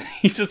 he's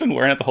just been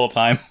wearing it the whole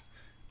time.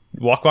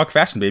 Walk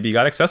fashion, baby. You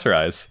got to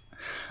accessorize.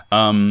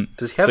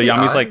 Does he have the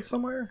Yami's eye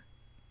somewhere?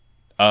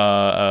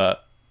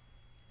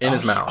 In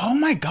his mouth. Oh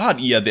my god,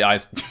 yeah, the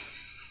eyes.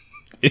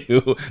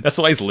 Ew, that's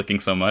why he's licking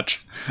so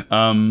much. He's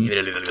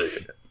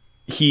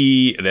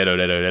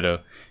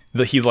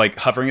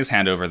hovering his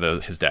hand over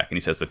his deck, and he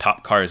says, "The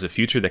top card is a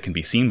future that can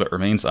be seen but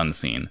remains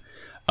unseen."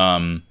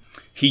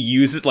 He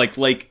uses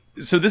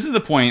so this is the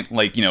point,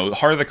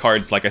 Heart of the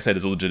Cards, like I said,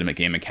 is a legitimate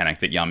game mechanic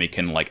that Yami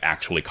can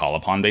actually call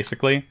upon,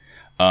 basically.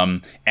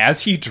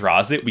 As he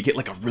draws it, we get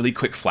a really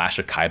quick flash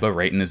of Kaiba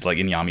right in his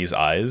in Yami's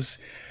eyes,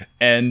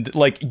 and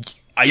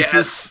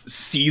Isis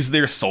sees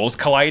their souls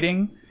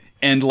colliding.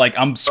 And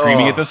I'm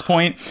screaming at this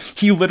point.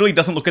 He literally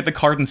doesn't look at the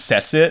card and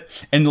sets it.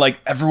 And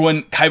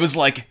everyone, Kaiba's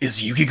like,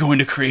 "Is Yugi going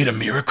to create a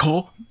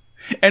miracle?"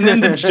 And then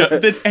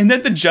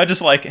the judge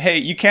is like, "Hey,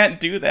 you can't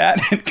do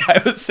that." And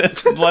Kaiba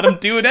says, "Let him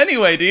do it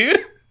anyway,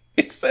 dude."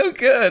 It's so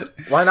good.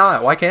 Why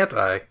not? Why can't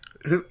I?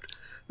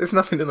 There's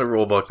nothing in the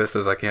rule book that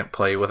says I can't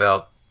play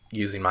without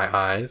using my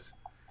eyes.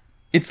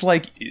 It's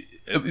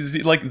is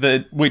it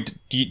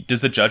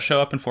does the judge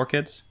show up in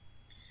 4Kids?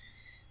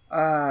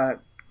 The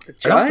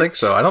judge? I don't think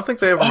so. I don't think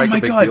they ever make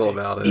a big deal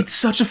about it. It's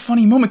such a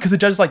funny moment because the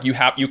judge is like, you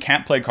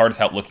can't play a card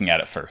without looking at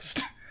it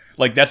first.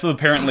 That's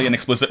apparently an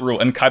explicit rule,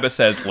 and Kaiba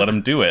says, "Let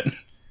him do it."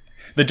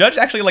 The judge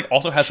actually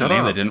also has a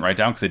name they didn't write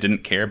down because they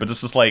didn't care, but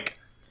it's just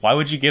why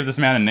would you give this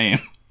man a name?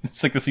 It's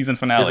the season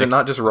finale. Is it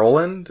not just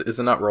Roland? Is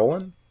it not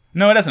Roland?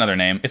 No, it has another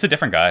name. It's a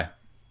different guy.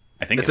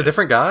 I think it's a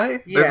different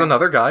guy? Yeah. There's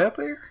another guy up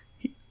there?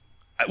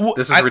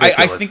 This is ridiculous.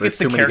 I think There's it's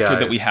a too many character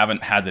that guys. we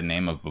haven't had the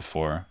name of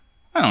before.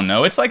 I don't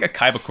know. It's like a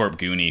Kaiba Corp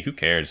Goonie. Who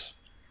cares?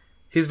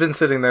 He's been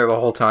sitting there the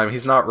whole time.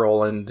 He's not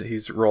Roland.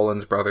 He's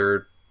Roland's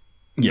brother,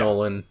 Yeah.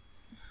 Nolan.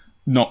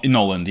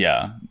 Nolan,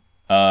 yeah.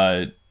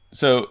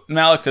 So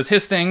Malik does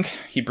his thing.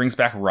 He brings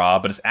back Ra,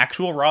 but it's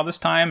actual Ra this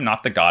time,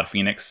 not the God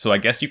Phoenix. So I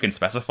guess you can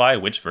specify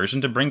which version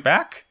to bring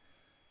back.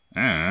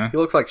 He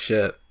looks like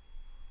shit.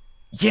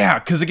 Yeah,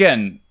 because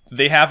again,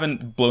 They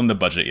haven't blown the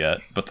budget yet,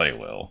 but they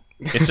will.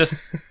 It's just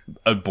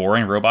a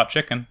boring robot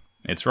chicken.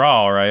 It's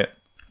Ra, all right.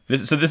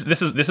 This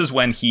is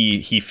when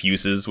he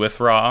fuses with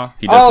Ra.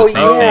 He does the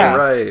same thing.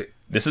 Right.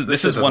 This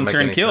is one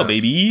turn kill, sense.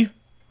 Baby.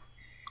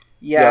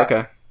 Yeah.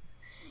 Okay.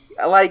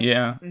 Like,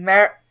 yeah.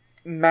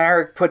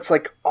 Marek puts,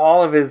 like,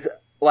 all of his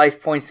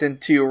life points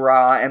into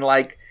Ra, and,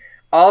 like,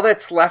 all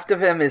that's left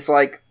of him is,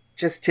 like,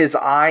 just his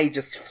eye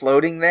just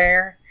floating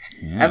there.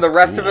 Yeah, and the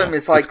rest of him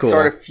is, like, cool.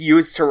 sort of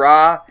fused to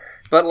Ra.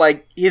 But,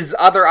 like, his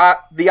other eye,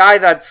 the eye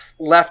that's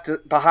left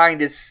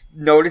behind is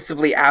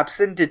noticeably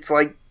absent. It's,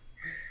 like,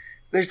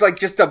 there's, like,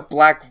 just a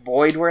black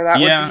void where that would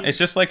be. Yeah, it's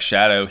just like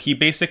Shadow. He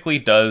basically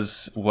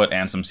does what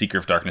Ansem Seeker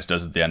of Darkness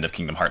does at the end of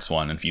Kingdom Hearts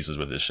 1 and fuses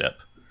with his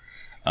ship.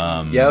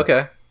 Yeah,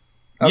 okay.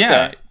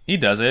 Yeah, he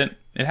does it.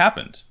 It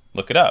happened.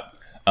 Look it up.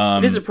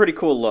 It is a pretty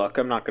cool look,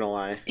 I'm not gonna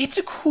lie. It's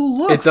a cool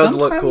look. It does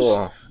look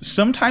cool.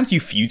 Sometimes you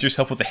fuse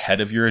yourself with the head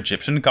of your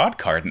Egyptian god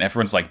card, and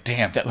everyone's like,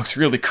 damn, that looks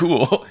really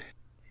cool.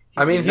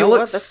 I mean, You he know looks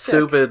what? That's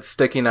stupid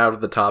sticking out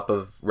of the top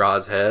of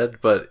Ra's head,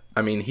 but,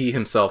 I mean, he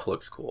himself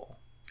looks cool.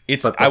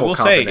 But the I whole will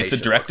say, it's a combination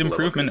direct looks a little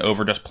improvement goofy.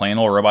 over just plain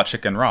old Robot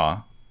Chicken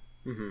Raw.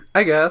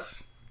 I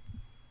guess.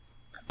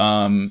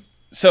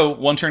 So,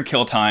 one turn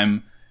kill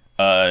time.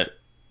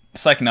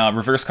 Psychnaw,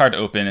 reverse card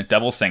open,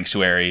 Devil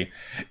Sanctuary.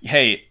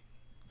 Hey,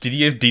 did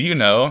you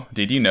know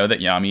that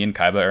Yami and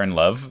Kaiba are in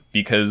love?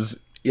 Because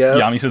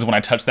Yes. Yami says, when I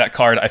touched that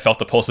card, I felt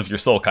the pulse of your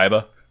soul,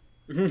 Kaiba.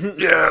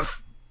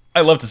 Yes!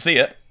 I love to see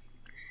it.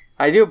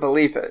 I do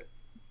believe it.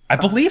 I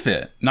believe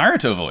it.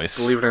 Naruto voice.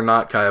 Believe it or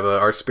not, Kaiba,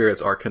 our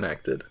spirits are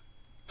connected.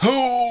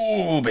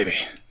 Oh, baby.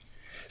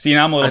 See,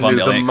 now I'm a little I bummed knew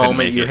the Elliot couldn't moment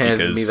make you it handed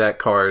because... me that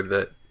card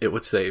that it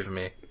would save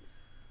me.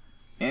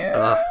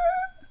 Yeah.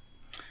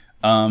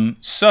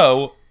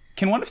 So,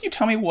 can one of you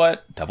tell me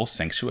what Devil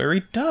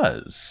Sanctuary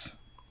does?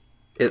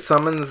 It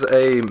summons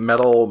a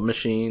metal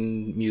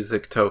machine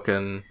music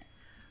token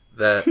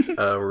that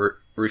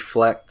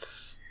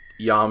reflects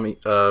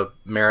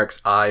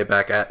Marek's eye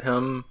back at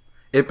him.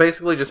 It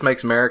basically just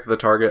makes Marek the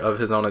target of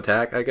his own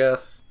attack, I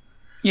guess.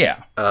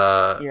 Yeah.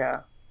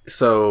 Yeah.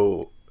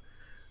 So,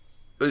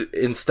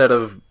 instead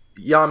of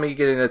Yami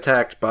getting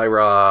attacked by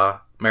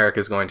Ra, Marek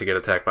is going to get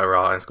attacked by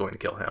Ra and is going to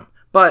kill him.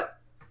 But,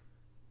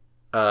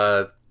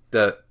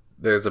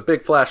 there's a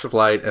big flash of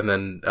light, and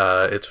then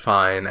it's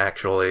fine,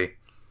 actually,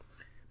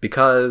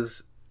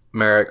 because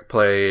Marek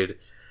played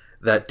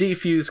that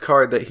defuse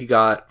card that he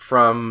got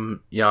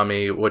from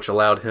Yami, which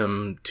allowed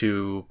him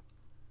to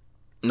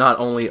not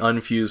only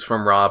unfuse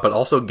from Ra, but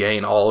also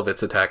gain all of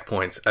its attack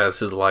points as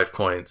his life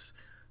points.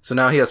 So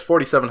now he has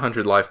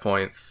 4,700 life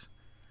points.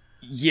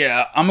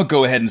 Yeah, I'm gonna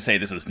go ahead and say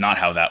this is not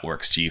how that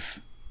works,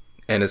 Chief.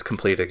 And is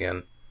complete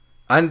again.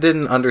 I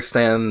didn't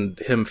understand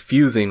him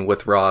fusing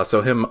with Ra,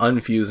 so him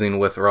unfusing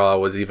with Ra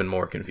was even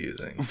more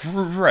confusing.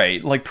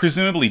 Right. Like,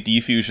 presumably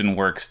defusion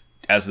works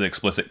as the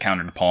explicit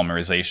counter to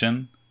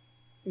polymerization.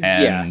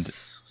 And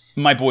Yes.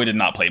 my boy did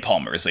not play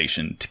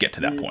polymerization to get to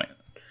that point.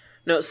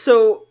 No,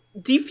 so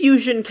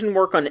defusion can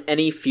work on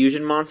any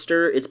fusion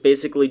monster. It's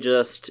basically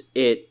just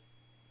it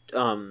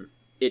I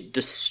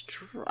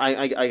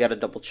gotta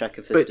double check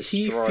if it But destroys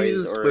he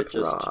fused or with it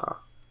just Ra.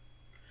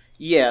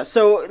 Yeah,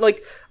 so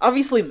like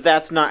obviously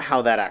that's not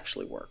how that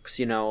actually works,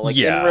 you know? Like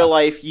Yeah. in real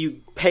life you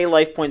pay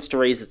life points to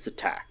raise its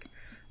attack.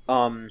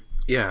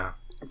 Yeah.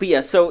 But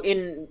yeah, so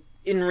in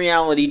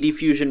reality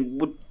defusion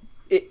would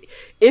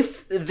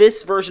if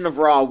this version of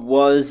Ra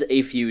was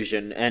a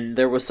fusion and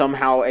there was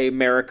somehow a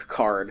Marek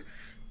card,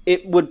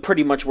 it would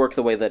pretty much work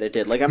the way that it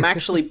did. Like I'm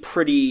actually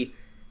pretty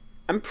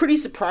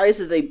surprised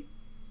that they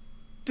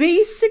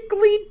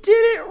basically did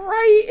it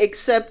right,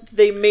 except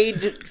they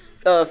made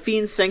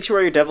Fiend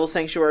Sanctuary or Devil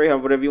Sanctuary, or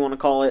whatever you want to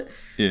call it,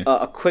 Yeah.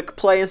 a quick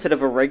play instead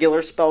of a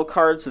regular spell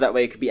card, so that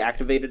way it could be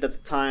activated at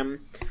the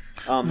time.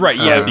 Right,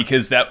 yeah,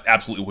 because that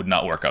absolutely would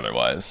not work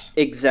otherwise.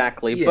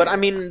 Exactly, Yeah. but I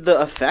mean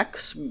the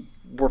effects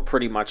were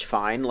pretty much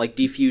fine. Like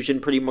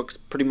defusion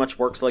pretty much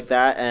works like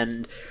that,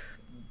 and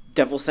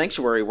Devil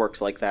Sanctuary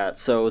works like that.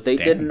 So they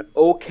did an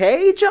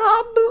okay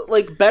job,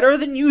 like better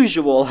than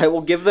usual. I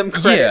will give them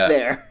credit Yeah.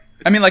 there.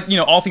 I mean, like, you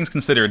know, all things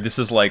considered, this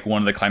is, like,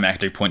 one of the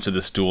climactic points of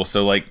this duel,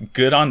 so, like,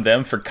 good on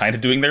them for kind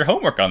of doing their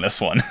homework on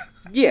this one.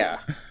 Yeah.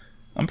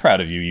 I'm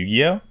proud of you,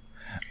 Yu-Gi-Oh!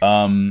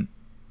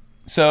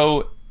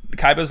 So,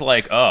 Kaiba's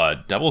like,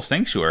 Devil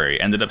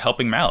Sanctuary ended up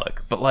helping Malik,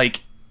 but,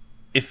 like,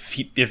 if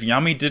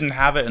Yami didn't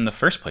have it in the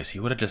first place, he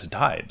would have just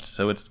died,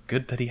 so it's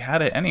good that he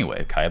had it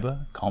anyway,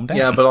 Kaiba. Calm down.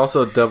 Yeah, but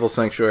also Devil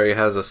Sanctuary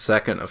has a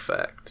second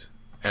effect.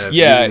 And if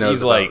Yeah, he knows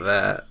he's about like-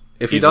 that...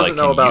 If he he's doesn't like,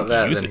 know can about Yugi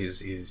that, use then it?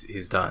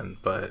 he's done.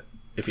 But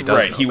if he does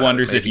Right, know he about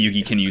wonders it, if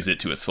maybe Yugi can use it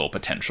to its full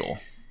potential.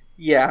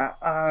 Yeah,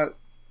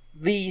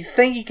 the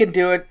thing he can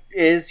do it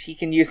is he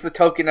can use the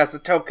token as a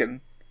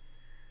token.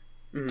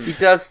 He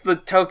does the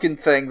token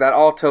thing that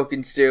all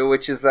tokens do,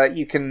 which is that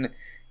you can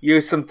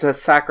use them to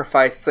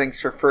sacrifice things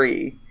for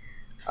free.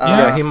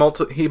 Yeah, he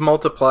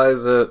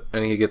multiplies it,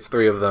 and he gets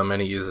 3 of them,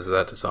 and he uses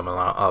that to summon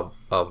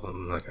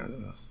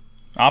Obelman.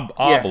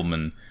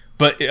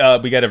 But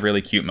we got a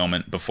really cute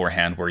moment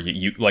beforehand where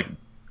you like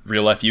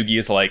real life Yugi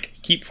is like,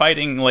 keep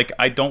fighting, like,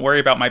 I don't worry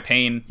about my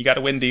pain. You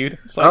gotta win, dude.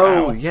 It's like,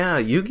 Oh, ow.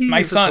 yeah, Yugi My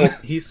is son.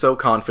 he's so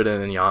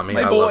confident in Yami.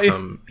 My I boy. love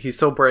him. He's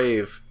so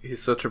brave.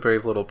 He's such a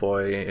brave little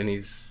boy, and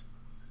he's...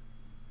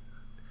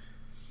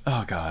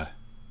 Oh, God.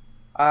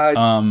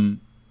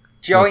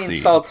 Joey let's see.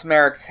 insults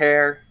Merrick's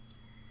hair.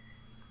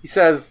 He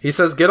says,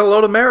 get a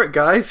load of Merrick,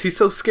 guys. He's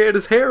so scared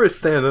his hair is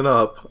standing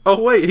up.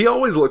 Oh, wait, he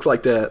always looks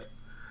like that.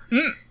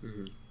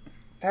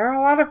 there are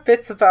a lot of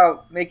bits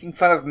about making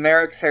fun of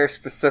Merrick's hair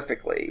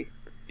specifically.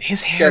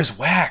 His hair Just- is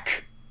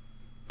whack.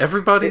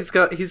 Everybody's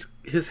got...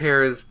 His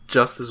hair is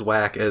just as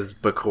whack as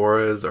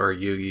Bakura's or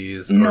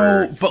Yugi's No,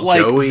 or but,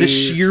 like, the Joey's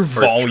sheer or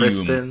volume.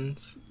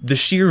 Tristan's. The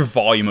sheer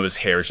volume of his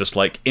hair is just,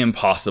 like,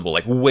 impossible.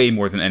 Like, way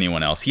more than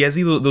anyone else. He has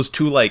those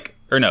two, like...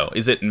 Or no,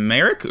 is it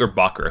Merrick or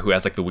Bakura who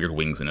has, like, the weird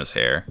wings in his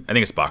hair? I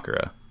think it's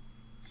Bakura.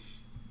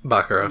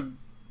 Bakura.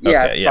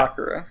 Yeah, Okay, it's yeah.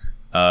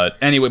 Bakura.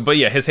 Anyway, but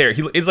yeah, his hair,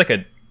 is like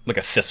a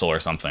thistle or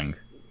something.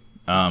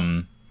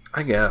 I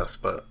guess,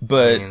 but...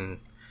 But- I mean,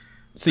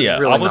 So yeah,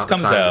 really Obelisk not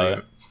the comes time to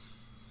out.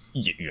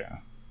 Yeah.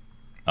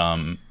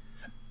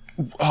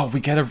 Oh,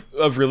 we get a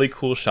really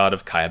cool shot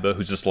of Kaiba,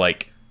 who's just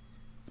like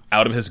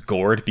out of his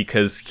gourd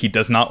because he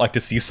does not like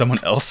to see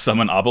someone else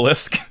summon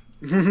Obelisk.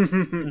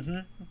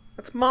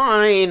 That's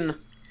mine.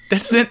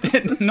 That's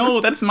it. No,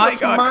 that's my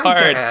That's god my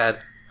card. dad.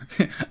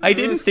 I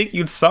didn't think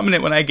you'd summon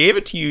it when I gave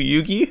it to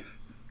you, Yugi.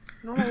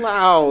 Not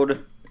allowed.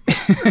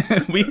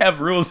 We have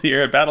rules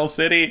here at Battle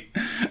City.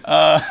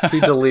 He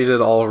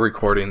deleted all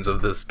recordings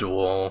of this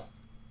duel.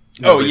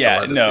 Oh Nobody's yeah,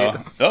 allowed to no.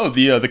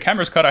 see it. Oh, the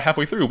camera's cut out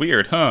halfway through.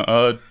 Weird,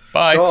 huh?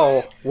 Bye.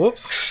 Oh,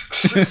 whoops.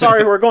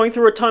 Sorry, we're going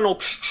through a tunnel.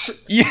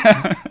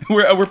 Yeah,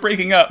 we're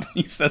breaking up.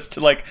 He says to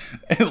like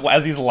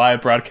as he's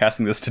live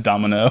broadcasting this to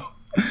Domino.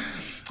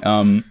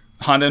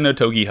 Honda no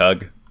Togi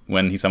hug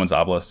when he summons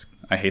Obelisk.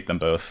 I hate them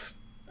both.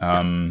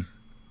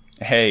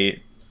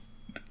 Hey,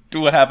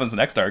 what happens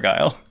next,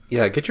 Argyle?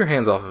 Yeah, get your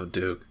hands off of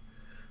Duke.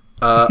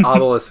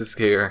 Obelisk is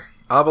here.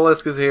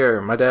 Obelisk is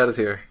here. My dad is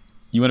here.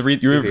 You want to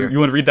read? You here.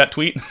 want to read that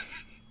tweet?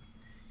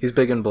 He's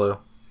big and blue.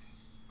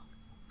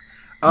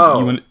 Oh,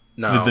 You want-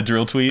 no. the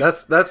drill tweet.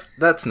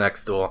 That's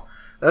next duel.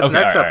 That's Okay,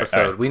 next all right, episode.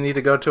 all right. We need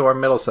to go to our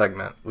middle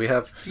segment. We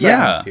have segments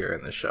Yeah. here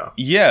in the show.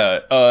 Yeah.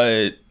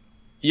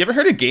 You ever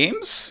heard of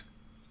games?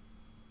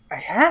 I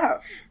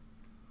have.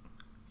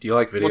 Do you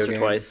like video Once or games?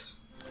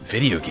 twice.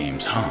 Video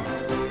games, huh?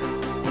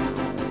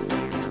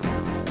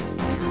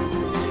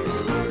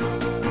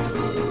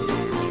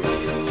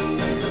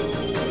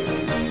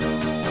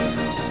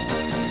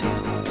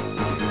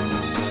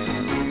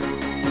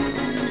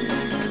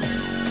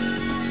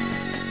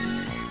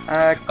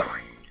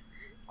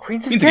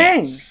 Queens of Queens of Games.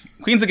 Games.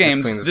 Queens of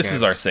Games. Queens of This is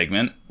Games. our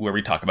segment where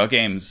we talk about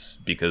games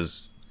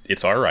because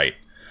it's our right.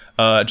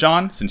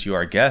 John, since you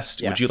are a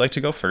guest, would Yes. you like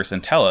to go first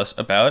and tell us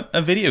about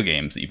a video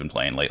games that you've been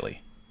playing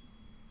lately?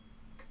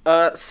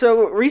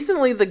 So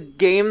recently the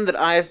game that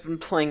I've been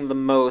playing the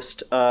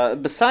most,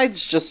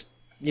 besides just,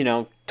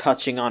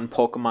 touching on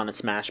Pokemon and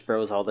Smash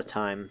Bros. All the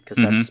time, because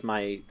that's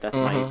my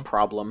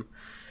problem,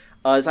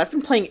 is I've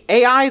been playing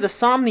AI the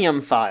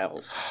Somnium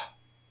Files.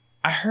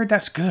 I heard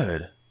that's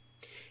good.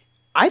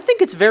 I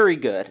think it's very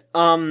good.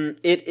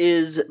 It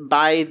is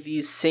by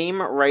the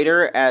same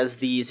writer as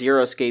the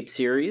Zero Escape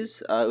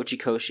series,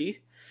 Uchikoshi.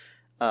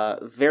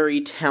 Very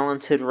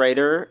talented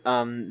writer.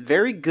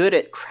 Very good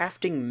at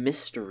crafting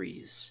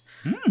mysteries.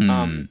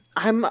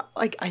 I'm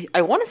like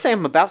I want to say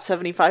I'm about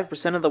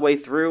 75% of the way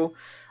through.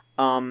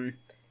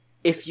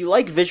 If you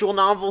like visual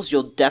novels,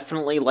 you'll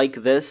definitely like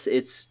this.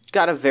 It's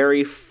got a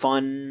very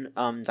fun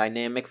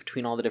dynamic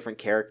between all the different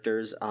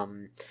characters.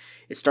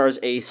 It stars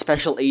a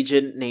special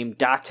agent named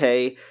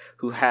Date,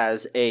 who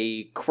has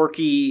a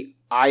quirky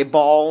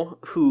eyeball,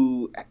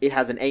 who it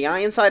has an AI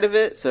inside of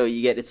it, so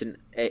you get it's an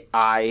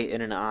eye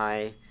in an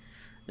eye.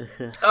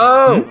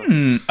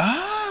 Oh!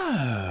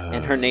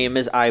 And her name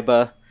is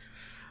Aiba.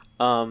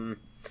 And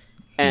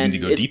need to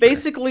go it's deeper.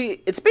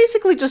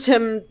 basically just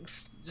him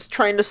just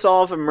trying to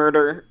solve a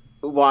murder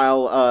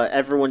while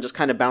everyone just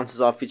kind of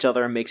bounces off each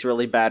other and makes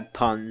really bad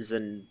puns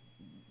and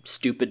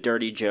stupid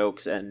dirty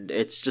jokes, and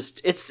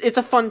it's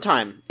a fun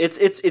time.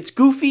 It's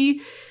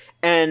goofy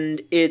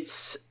and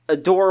it's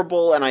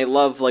adorable, and I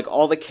love like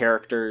all the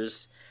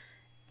characters.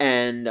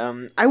 And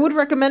I would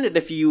recommend it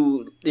if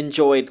you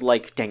enjoyed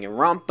like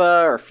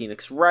Danganronpa or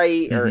Phoenix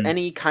Wright or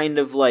any kind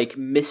of like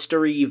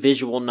mystery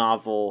visual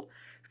novel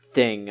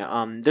thing.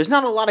 There's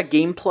not a lot of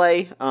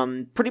gameplay.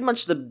 Pretty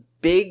much the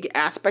big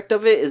aspect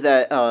of it is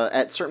that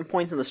at certain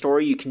points in the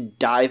story you can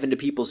dive into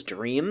people's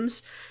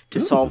dreams to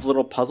solve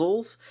little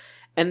puzzles.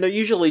 And they're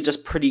usually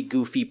just pretty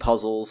goofy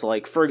puzzles.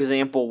 Like, for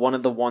example, one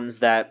of the ones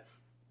that,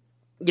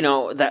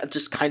 that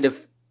just kind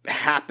of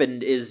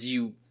happened is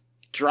you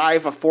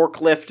drive a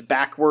forklift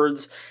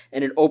backwards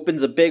and it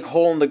opens a big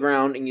hole in the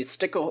ground and you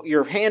stick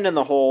your hand in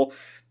the hole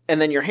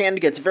and then your hand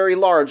gets very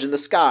large in the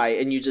sky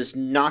and you just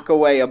knock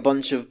away a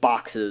bunch of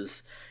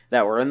boxes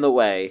that were in the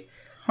way.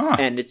 Huh.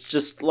 And it's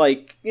just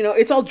like,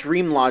 it's all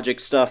dream logic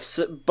stuff,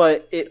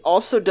 but it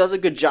also does a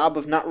good job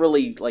of not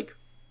really like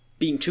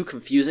being too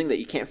confusing that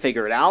you can't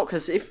figure it out.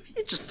 Because if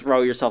you just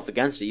throw yourself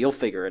against it, you'll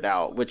figure it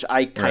out. Which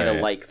I kind of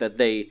like that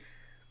they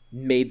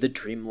made the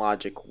dream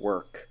logic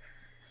work.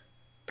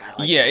 But I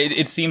like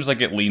it seems like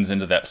it leans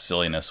into that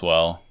silliness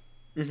well.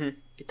 Mm-hmm.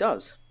 It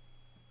does.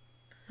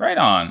 Right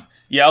on.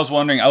 Yeah, I was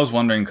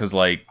wondering because,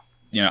 like,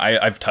 you know,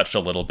 I've touched a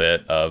little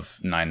bit of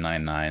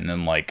 999,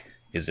 and like,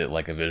 is it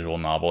like a visual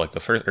novel, like the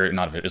first, or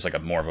not? It's like a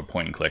more of a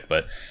point and click,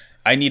 but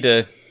I need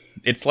to.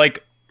 It's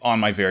like on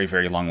my very,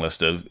 very long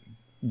list of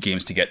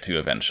games to get to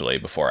eventually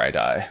before I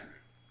die.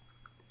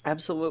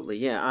 Absolutely,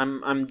 yeah.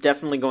 I'm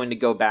definitely going to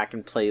go back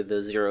and play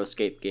the Zero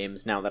Escape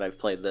games now that I've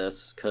played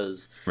this,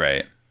 because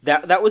right.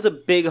 That was a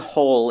big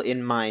hole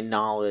in my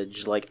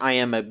knowledge. Like, I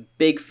am a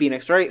big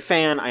Phoenix Wright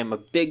fan. I am a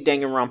big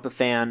Danganronpa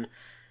fan.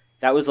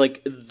 That was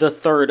like the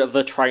third of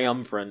the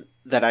triumvirate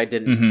that I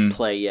didn't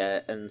play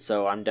yet, and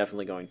so I'm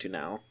definitely going to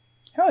now.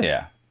 Hell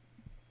yeah.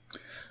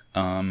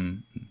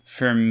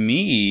 For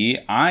me,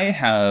 I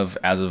have,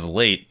 as of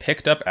late,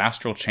 picked up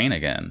Astral Chain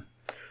again.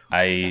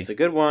 That's a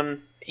good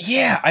one.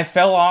 Yeah, I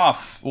fell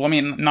off. Well, I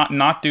mean,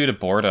 not due to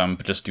boredom,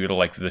 but just due to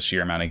like the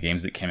sheer amount of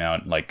games that came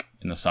out like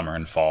in the summer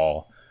and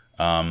fall.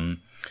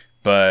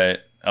 But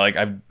like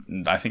I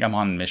think I'm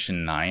on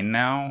mission 9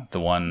 now, the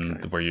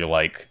one where you're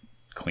like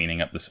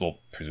cleaning up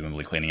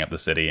presumably cleaning up the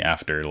city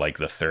after like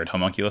the third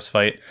homunculus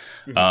fight.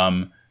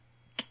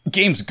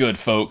 Game's good,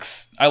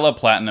 folks. I love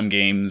Platinum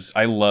games.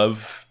 I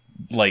love,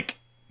 like,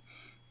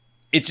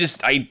 it's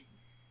just I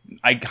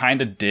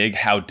kind of dig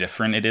how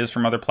different it is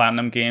from other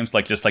Platinum games.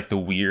 Like, just like the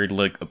weird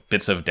like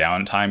bits of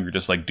downtime, you're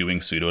just like doing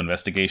pseudo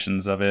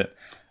investigations of it.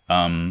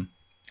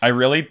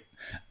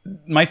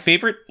 My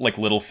favorite like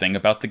little thing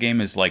about the game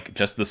is like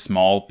just the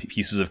small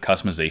pieces of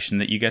customization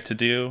that you get to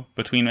do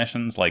between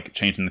missions, like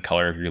changing the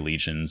color of your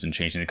legions and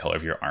changing the color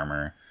of your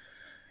armor.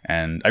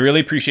 And I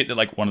really appreciate that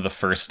like one of the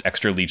first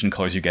extra legion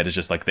colors you get is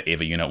just like the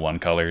Ava Unit 1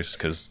 colors,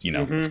 because, you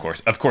know,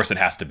 of course it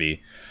has to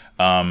be.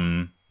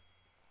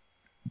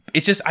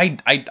 It's just I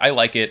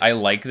like it. I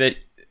like that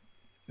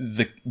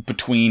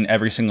between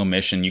every single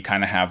mission you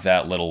kind of have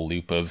that little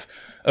loop of,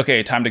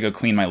 okay, time to go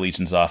clean my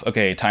legions off.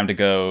 Okay, time to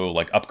go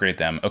like upgrade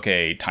them.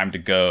 Okay, time to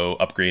go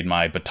upgrade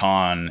my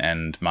baton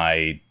and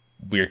my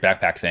weird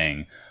backpack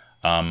thing.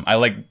 I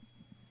like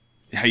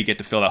how you get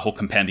to fill that whole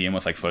compendium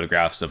with like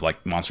photographs of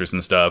like monsters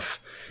and stuff.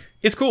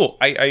 It's cool.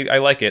 I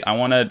like it.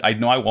 I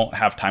know I won't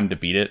have time to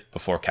beat it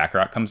before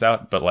Kakarot comes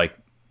out, but like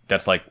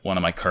that's like one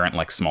of my current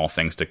like small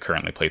things to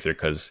currently play through,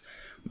 because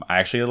I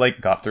actually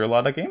like got through a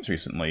lot of games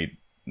recently.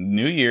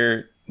 New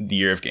year, the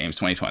year of games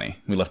 2020.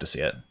 We love to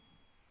see it.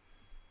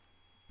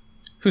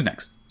 Who's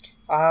next?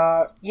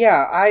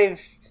 Yeah,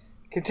 I've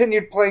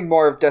continued playing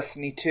more of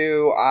Destiny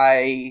 2.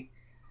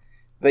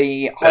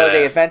 The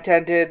holiday event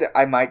ended.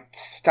 I might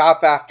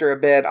stop after a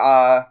bit.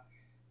 I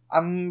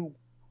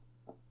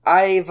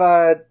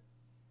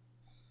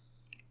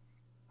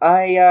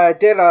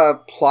did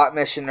a plot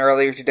mission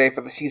earlier today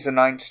for the Season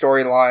 9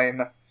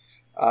 storyline,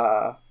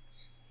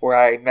 where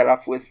I met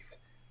up with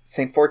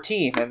Saint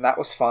 14, and that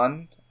was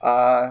fun.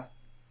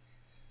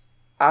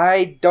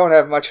 I don't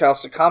have much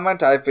else to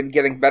comment. I've been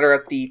getting better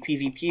at the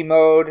PvP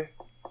mode.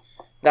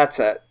 That's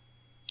it.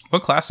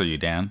 What class are you,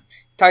 Dan?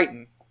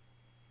 Titan.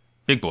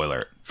 Big boy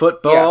alert.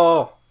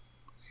 Football.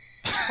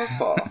 Yeah.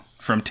 Football.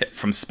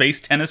 From Space,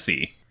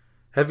 Tennessee.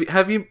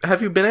 Have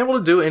you been able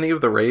to do any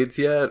of the raids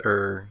yet,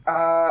 or?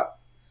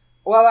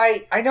 Well,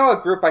 I know a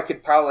group I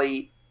could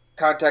probably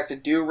contact to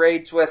do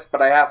raids with,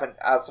 but I haven't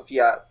as of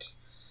yet.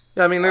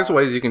 Yeah, I mean, there's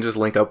ways you can just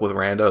link up with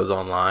randos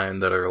online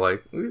that are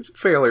like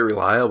fairly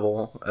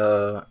reliable.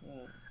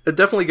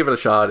 Definitely give it a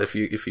shot if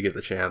you get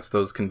the chance.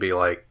 Those can be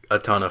like a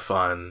ton of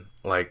fun.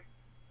 Like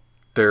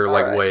they're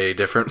like way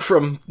different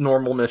from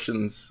normal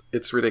missions.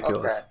 It's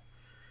ridiculous. Okay.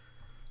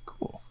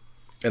 Cool.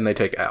 And they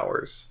take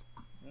hours.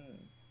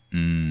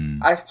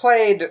 I've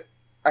played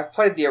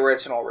the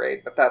original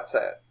raid, but that's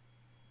it.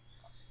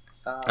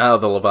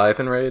 The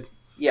Leviathan raid?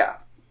 Yeah.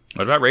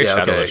 What about Raid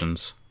Shadow okay.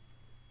 Legends?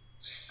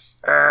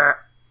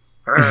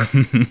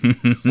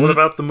 What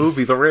about the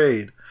movie The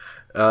Raid?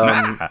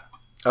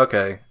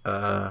 Okay.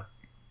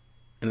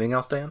 Anything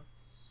else, Dan?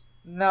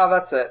 No,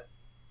 that's it.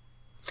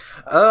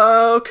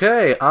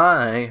 Okay,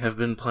 I have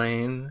been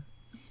playing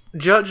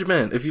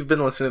Judgment. If you've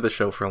been listening to the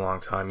show for a long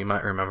time, you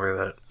might remember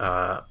that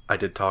I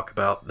did talk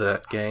about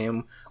that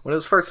game when it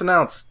was first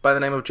announced by the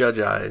name of Judge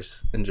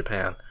Eyes in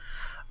Japan.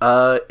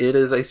 It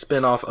is a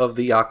spin-off of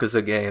the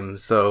Yakuza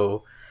games,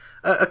 so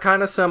a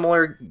kind of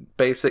similar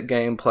basic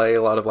gameplay, a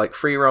lot of like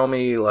free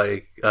roamy,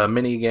 like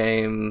mini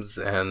games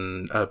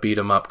and beat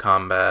 'em up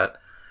combat.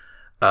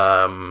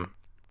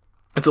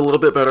 It's a little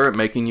bit better at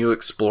making you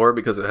explore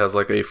because it has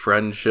like a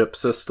friendship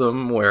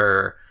system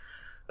where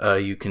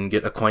you can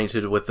get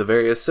acquainted with the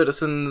various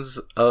citizens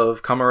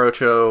of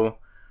Kamurocho.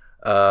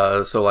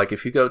 So like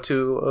if you go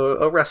to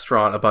a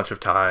restaurant a bunch of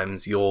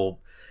times,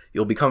 you'll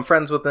become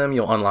friends with them.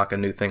 You'll unlock a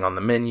new thing on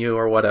the menu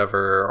or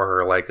whatever,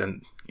 or like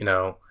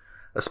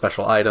a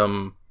special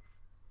item.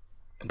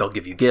 They'll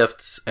give you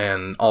gifts,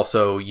 and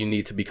also you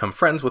need to become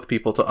friends with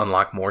people to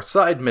unlock more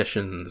side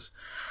missions.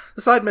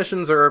 The side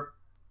missions are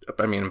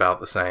about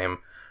the same.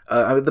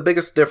 The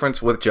biggest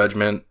difference with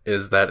Judgment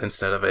is that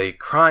instead of a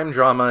crime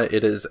drama,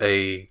 it is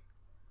a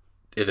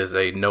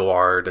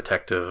noir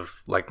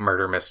detective, like,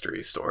 murder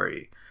mystery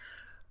story.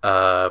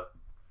 I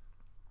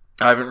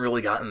haven't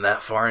really gotten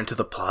that far into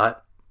the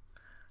plot.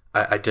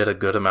 I did a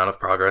good amount of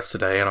progress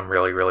today, and I'm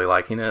really, really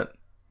liking it.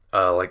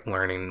 Like,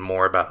 learning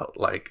more about,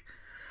 like,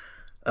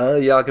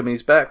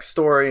 Yagami's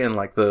backstory and,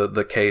 like,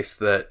 the case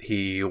that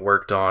he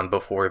worked on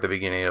before the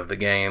beginning of the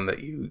game that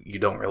you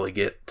don't really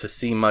get to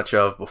see much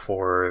of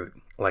before,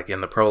 like, in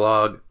the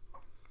prologue,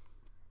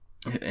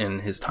 in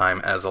his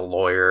time as a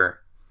lawyer,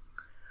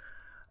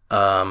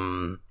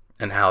 and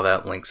how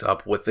that links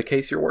up with the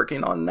case you're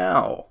working on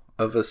now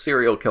of a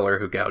serial killer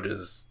who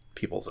gouges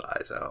people's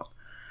eyes out.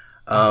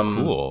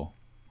 Cool.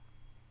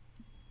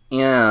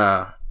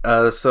 Yeah.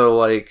 So,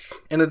 like,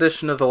 in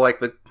addition to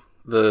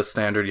the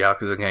standard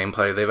Yakuza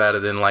gameplay, they've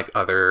added in, like,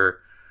 other,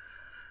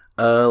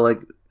 like,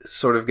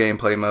 sort of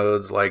gameplay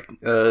modes. Like,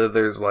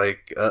 there's,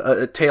 like,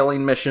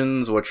 tailing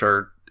missions, which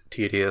are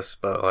tedious,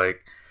 but,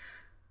 like,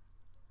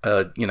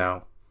 you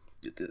know,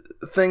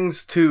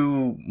 things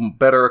to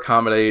better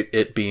accommodate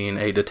it being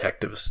a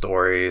detective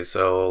story.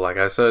 So, like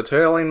I said,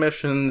 tailing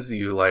missions,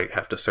 you, like,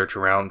 have to search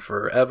around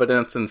for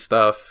evidence and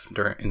stuff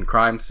in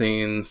crime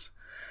scenes.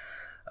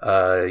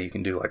 You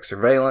can do, like,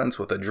 surveillance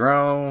with a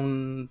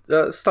drone,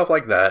 stuff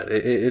like that.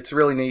 It's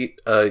really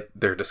neat.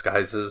 They're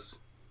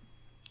disguises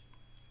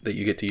that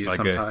you get to use like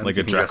sometimes. Like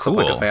you a can dress up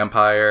like a Dracul.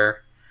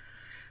 vampire.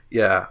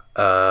 Yeah.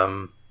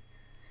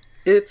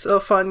 It's a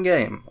fun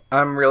game.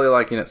 I'm really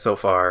liking it so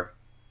far.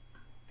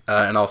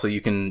 And also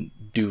you can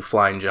do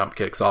flying jump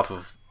kicks off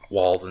of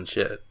walls and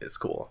shit. It's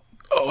cool.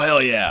 Oh,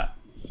 hell yeah.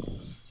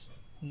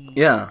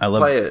 Yeah, I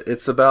love play it.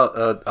 It's about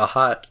a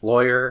hot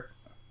lawyer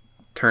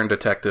turned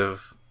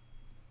detective.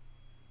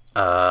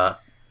 I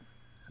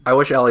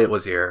wish Elliot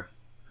was here.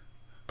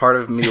 Part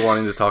of me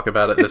wanting to talk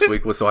about it this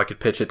week was so I could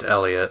pitch it to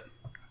Elliot.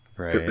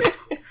 Right.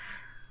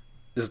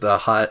 Just a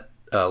hot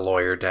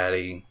lawyer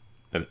daddy.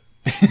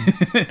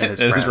 It his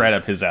is friends. right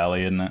up his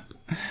alley, isn't it?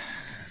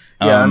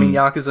 Yeah, I mean,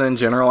 Yakuza in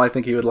general, I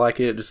think he would like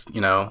it. Just, you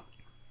know,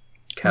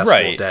 cast full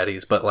Right. of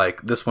daddies. But,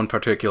 like, this one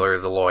particular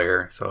is a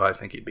lawyer, so I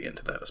think he'd be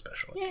into that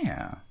especially.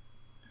 Yeah.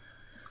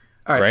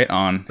 All right. Right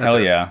on. That's Hell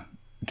it. yeah.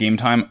 Game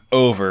time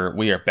over.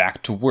 We are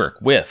back to work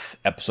with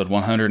episode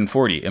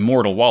 140,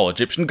 Immortal Wall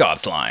Egyptian God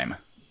Slime.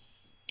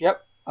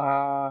 Yep.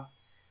 What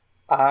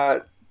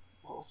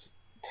was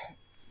it?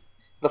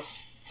 The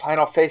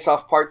final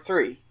face-off part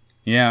 3.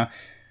 Yeah.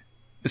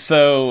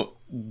 So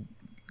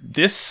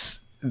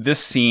this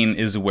scene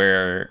is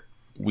where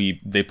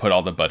they put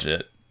all the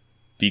budget,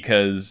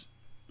 because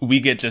we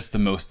get just the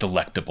most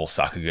delectable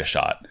Sakuga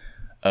shot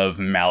of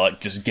Malik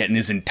just getting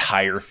his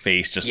entire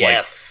face just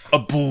Yes.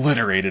 like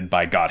obliterated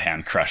by God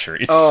Hand Crusher.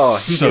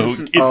 It's He so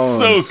gets it's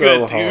owned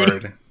so good,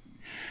 dude. hard.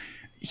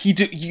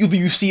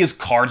 You see his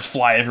cards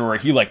fly everywhere.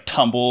 He like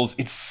tumbles.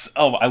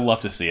 I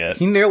love to see it.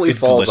 He nearly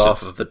It's falls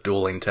delicious. off of the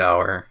dueling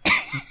tower.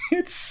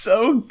 It's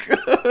so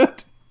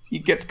good. He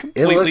gets It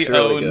completely looks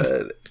really owned.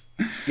 good.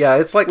 Yeah,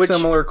 it's like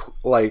similar,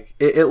 like,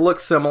 it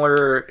looks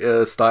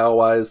similar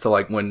style-wise to,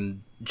 like,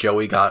 when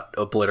Joey got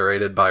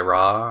obliterated by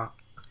Ra.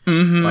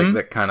 Mm-hmm. Like,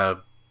 that kind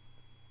of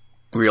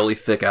really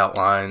thick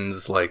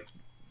outlines, like,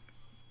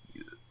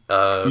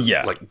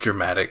 Yeah. like,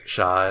 dramatic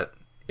shot.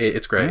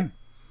 It's great. Yeah.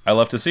 I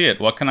love to see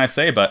it. What can I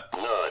say? But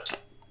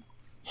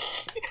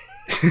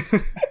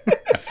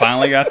I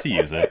finally got to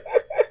use it.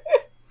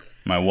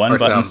 My one Our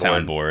button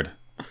soundboard. soundboard.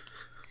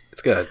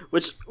 It's good.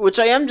 Which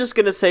I am just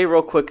gonna say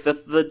real quick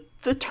that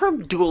the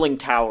term dueling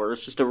tower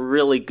is just a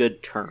really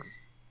good term.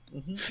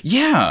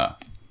 Yeah,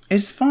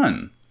 it's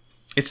fun.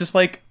 It's just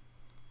like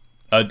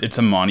it's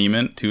a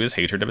monument to his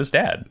hatred of his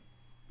dad.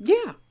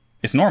 Yeah.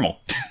 It's normal.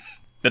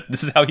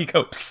 This is how he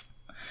copes.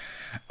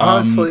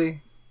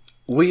 Honestly,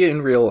 we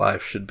in real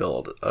life should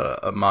build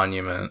a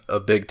monument, a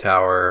big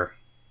tower,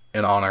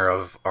 in honor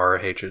of our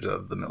hatred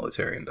of the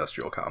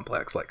military-industrial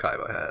complex like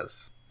Kaiba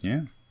has.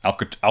 Yeah,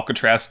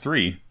 Alcatraz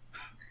 3.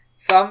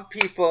 Some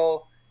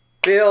people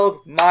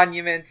build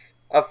monuments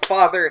of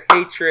father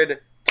hatred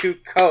to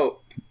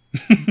cope.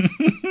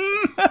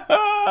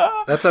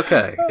 That's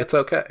okay. It's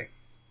okay.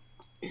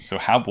 So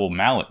how will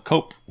Malik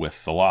cope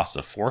with the loss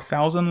of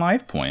 4,000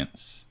 life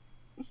points?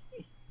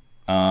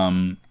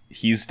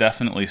 He's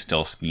definitely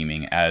still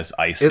scheming, as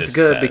ISIS It's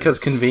good says. because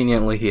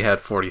conveniently he had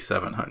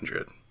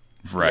 4,700.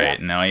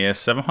 Right, now he has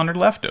 700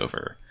 left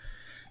over.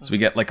 So we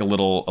get like a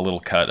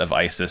little cut of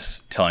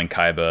ISIS telling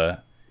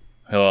Kaiba,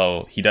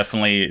 hello, he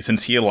definitely,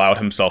 since he allowed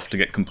himself to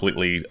get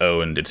completely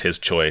owned, it's his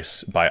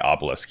choice by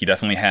Obelisk. He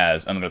definitely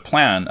has another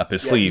plan up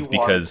his sleeve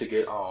because,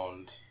 get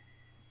owned.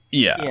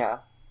 yeah,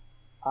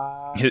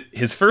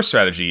 his first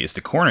strategy is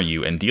to corner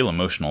you and deal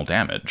emotional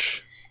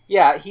damage.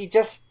 Yeah, he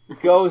just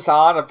goes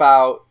on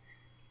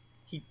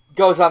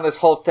this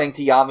whole thing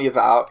to Yami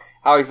about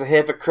how he's a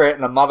hypocrite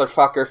and a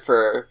motherfucker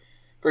for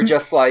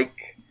just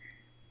like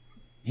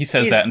He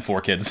says that in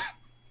 4 Kids.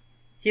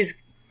 he's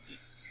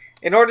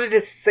in order to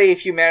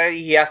save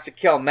humanity he has to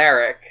kill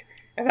Merrick,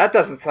 and that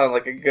doesn't sound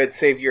like a good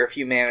savior of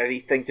humanity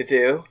thing to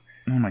do.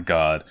 Oh my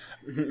god.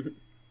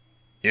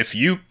 If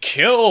you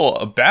kill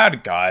a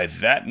bad guy,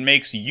 that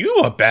makes you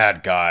a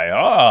bad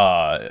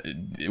guy.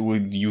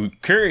 You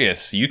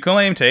curious. You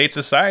claim to hate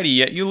society,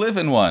 yet you live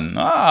in one.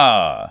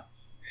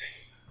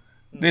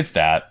 It's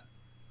that.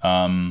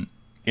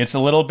 It's a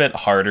little bit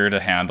harder to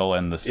handle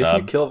in the sub.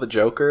 If you kill the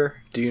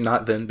Joker, do you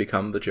not then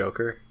become the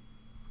Joker?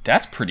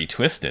 That's pretty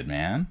twisted,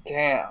 man.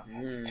 Damn,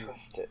 that's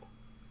twisted.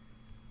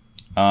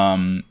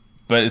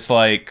 But it's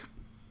like,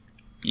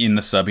 in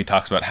the sub, he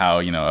talks about how,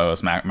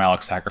 as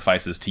Malik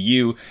sacrifices to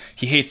you,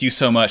 he hates you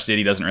so much that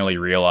he doesn't really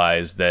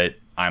realize that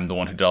I'm the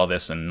one who did all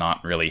this and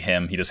not really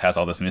him. He just has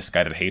all this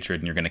misguided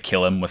hatred, and you're going to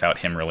kill him without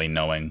him really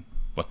knowing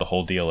what the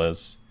whole deal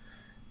is.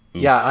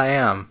 Oof. Yeah, I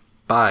am.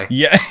 Bye.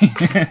 Yeah.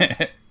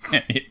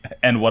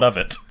 And what of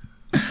it?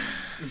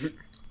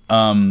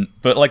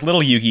 But like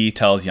little Yugi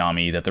tells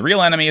Yami that the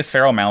real enemy is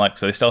Pharaoh Malik,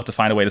 so they still have to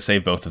find a way to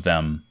save both of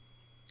them.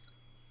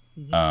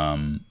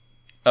 And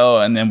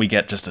then we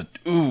get just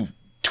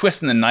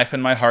twisting the knife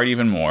in my heart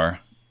even more.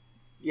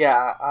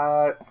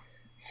 Yeah,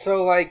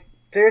 so, like,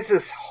 there's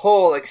this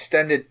whole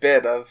extended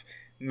bit of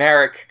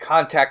Merrick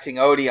contacting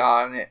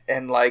Odeon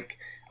and, like,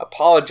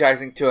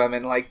 apologizing to him,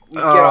 and, like, we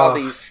get all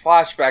these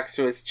flashbacks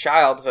to his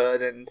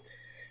childhood and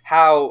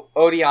how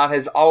Odeon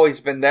has always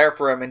been there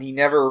for him and he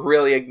never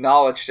really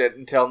acknowledged it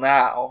until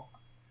now.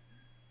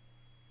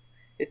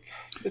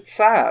 It's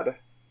sad.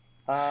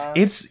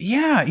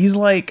 He's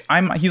like,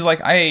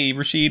 hey,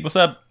 Rashid, what's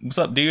up,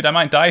 dude? I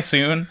might die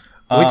soon.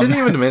 We didn't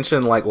even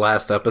mention, like,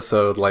 last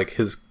episode, like,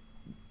 his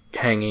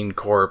hanging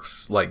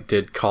corpse, like,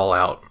 did call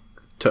out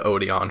to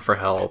Odeon for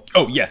help.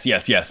 Oh, yes.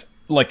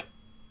 Like,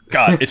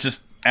 God, it's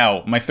just,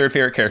 ow, my third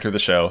favorite character of the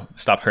show.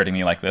 Stop hurting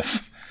me like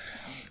this.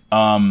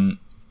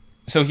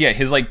 So, yeah,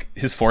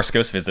 his Force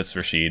Ghost visits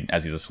Rashid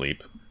as he's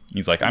asleep.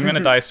 He's like, I'm gonna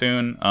die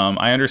soon.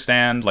 I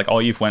understand, like,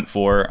 all you've went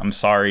for. I'm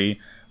sorry.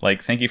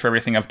 Like, thank you for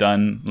everything I've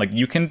done. Like,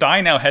 you can die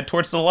now. Head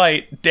towards the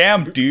light.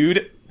 Damn,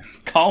 dude.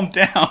 Calm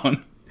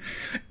down.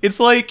 It's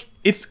like,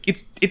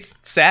 it's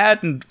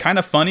sad and kind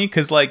of funny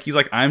because, like, he's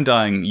like, I'm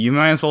dying. You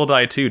might as well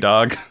die too,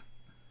 dog.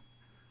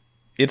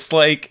 It's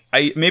like,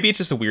 maybe it's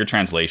just a weird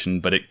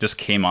translation, but it just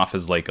came off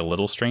as, like, a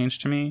little strange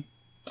to me.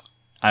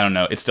 I don't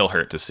know. It still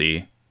hurt to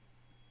see.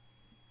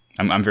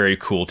 I'm very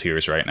cool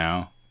tears right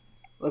now.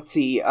 Let's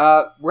see.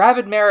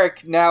 Rabid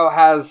Merrick now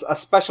has a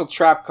special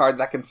trap card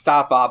that can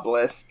stop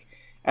Obelisk,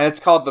 and it's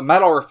called the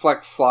Metal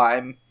Reflect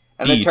Slime.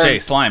 And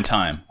DJ Slime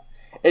Time.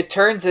 It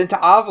turns into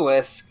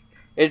Obelisk.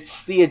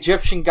 It's the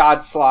Egyptian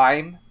god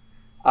slime.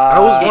 I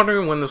was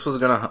wondering when this was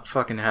gonna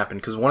fucking happen,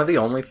 because one of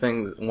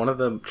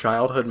the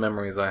childhood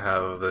memories I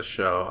have of this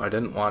show, I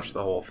didn't watch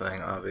the whole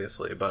thing,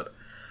 obviously, but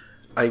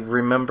I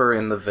remember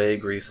in the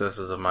vague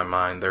recesses of my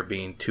mind there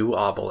being 2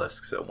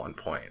 obelisks at one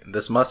point.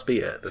 This must be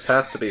it. This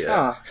has to be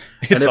it.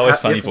 It's always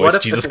Sunny Voice.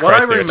 Jesus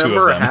Christ, there are 2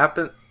 of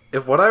them.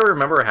 If what I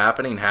remember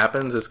happening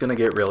happens, it's gonna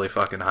get really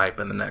fucking hype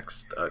in the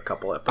next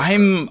couple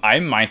episodes. I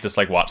might just,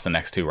 like, watch the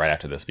next 2 right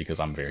after this because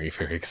I'm very,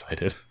 very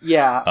excited.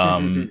 Yeah.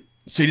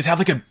 So you just have,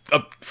 like, a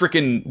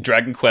freaking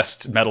Dragon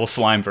Quest Metal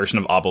Slime version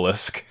of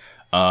Obelisk.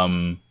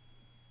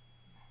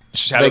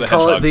 Shadow the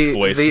Hedgehog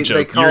voice joke.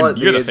 They call it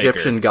the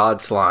Egyptian faker.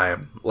 God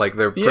Slime. Like,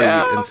 they're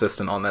pretty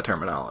insistent on that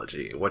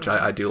terminology, which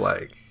I do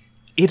like.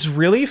 It's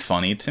really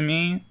funny to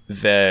me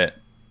that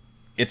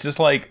it's just,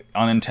 like,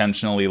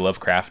 unintentionally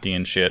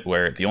Lovecraftian shit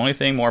where the only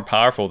thing more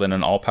powerful than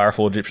an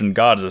all-powerful Egyptian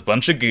god is a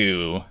bunch of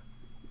goo.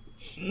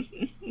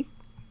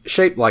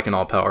 Shaped like an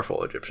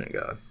all-powerful Egyptian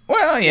god.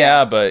 Well,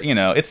 yeah, but,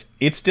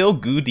 it's still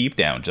goo deep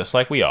down, just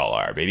like we all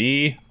are,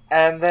 baby.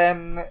 And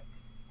then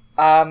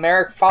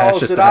Merrick follows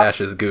ashes it to up.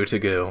 ashes, goo to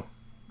goo.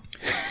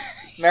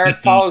 Merrick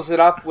follows it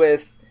up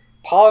with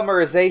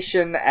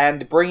polymerization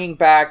and bringing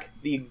back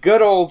the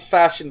good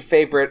old-fashioned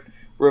favorite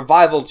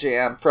Revival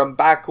Jam from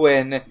back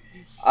when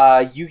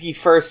Yugi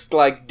first,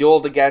 like,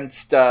 dueled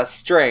against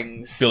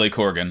Strings. Billy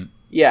Corgan.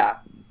 Yeah.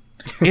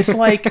 It's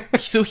like,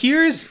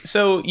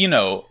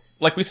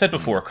 like we said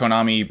before,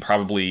 Konami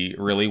probably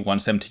really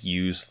wants them to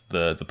use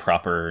the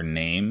proper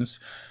names.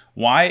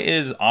 Why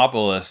is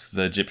Obelisk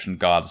the Egyptian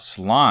god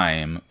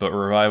slime, but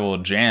Revival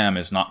Jam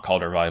is not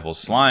called Revival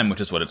Slime, which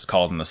is what it's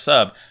called in the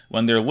sub,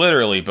 when they're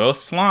literally both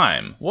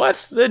slime?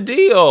 What's the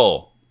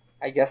deal?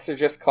 I guess they're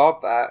just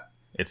called that.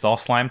 It's all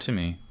slime to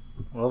me.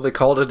 Well, they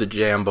called it a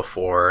jam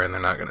before, and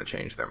they're not going to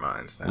change their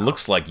minds now.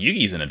 Looks like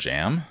Yugi's in a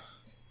jam.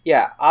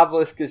 Yeah,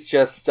 Obelisk is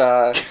just,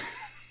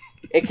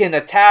 it can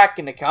attack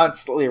and it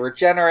constantly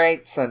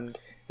regenerates, and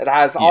it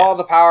has all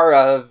the power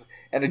of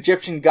an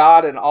Egyptian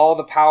god and all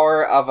the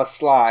power of a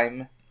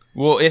slime.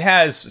 Well, it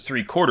has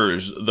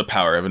 3/4 the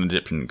power of an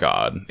Egyptian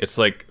god. It's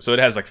like, so it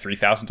has like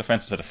 3,000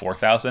 defense instead of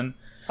 4,000.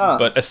 Huh.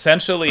 But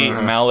essentially,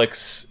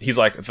 Malik's, he's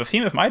like, the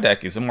theme of my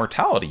deck is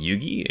immortality,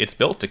 Yugi. It's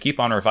built to keep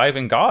on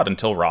reviving God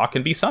until Ra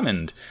can be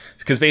summoned.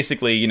 Because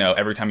basically,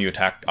 every time you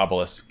attack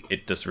Obelisk,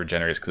 it just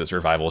regenerates because it's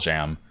Revival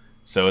Jam.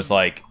 So it's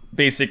like,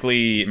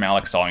 basically,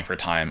 Malik's stalling for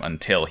time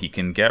until he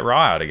can get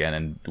Ra out again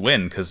and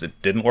win, because it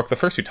didn't work the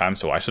first 2 times,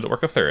 so why should it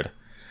work the third?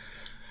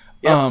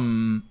 Yep.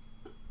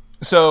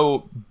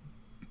 So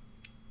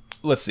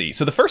let's see.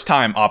 So the first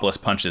time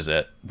Obelisk punches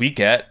it, we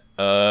get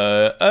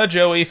a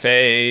Joey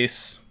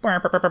face.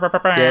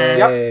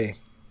 Yay.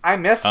 I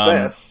missed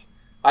this.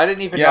 I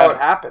didn't even know it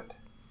happened.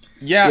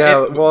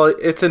 Yeah, well,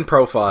 it's in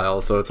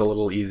profile, so it's a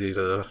little easy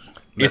to...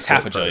 it's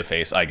half a Joey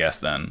face, I guess,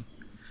 then.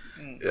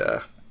 Yeah.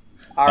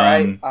 All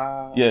right.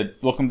 Yeah,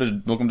 welcome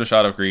to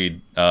Shot of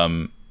Greed,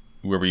 where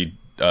we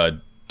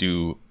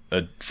do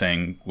a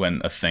thing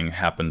when a thing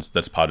happens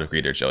that's Pot of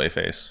Greed or Joey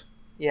face.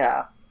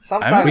 Yeah.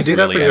 Sometimes we do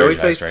that for Joey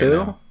face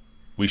too? Now.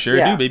 We sure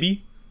do,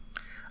 baby.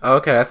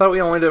 Okay, I thought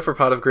we only did it for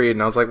Pot of Greed,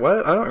 and I was like,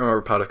 what? I don't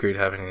remember Pot of Greed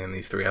happening in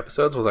these 3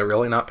 episodes. Was I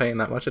really not paying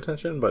that much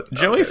attention? But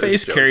Joey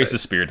face carries the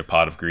spirit of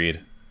Pot of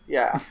Greed.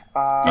 Yeah.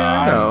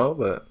 I know,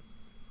 but...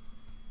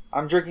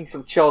 I'm drinking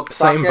some chilled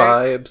sake. Same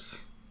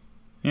vibes.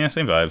 Yeah,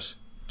 same vibes.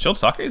 Chilled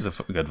sake is a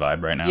good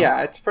vibe right now.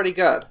 Yeah, it's pretty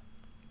good.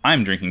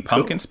 I'm drinking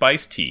pumpkin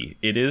spice tea.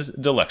 It is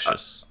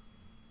delicious.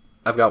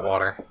 I've got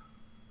water.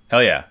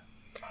 Hell yeah.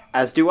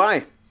 As do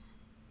I.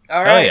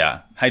 All right. Hell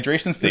yeah.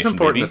 Hydration station, It's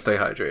important baby. to stay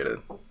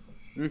hydrated.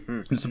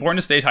 Mm-hmm. It's important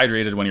to stay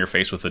hydrated when you're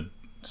faced with a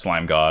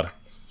slime god.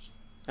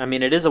 I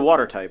mean, it is a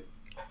water type.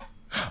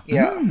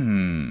 Yeah.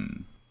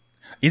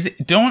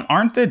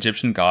 Aren't the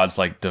Egyptian gods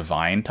like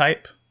divine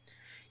type?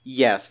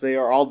 Yes, they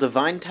are all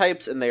divine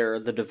types, and they are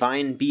the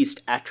divine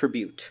beast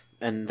attribute,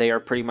 and they are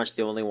pretty much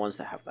the only ones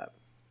that have that.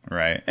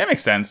 Right. It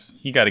makes sense.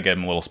 You got to get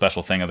them a little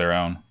special thing of their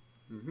own.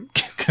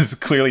 Because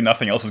clearly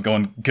nothing else is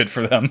going good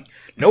for them.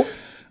 Nope.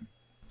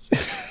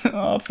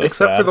 Oh, it's so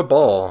Except sad. for the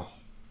ball.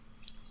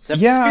 Except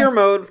for sphere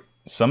mode.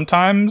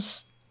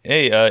 Sometimes,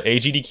 hey,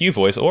 AGDQ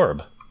voice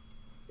orb.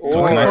 What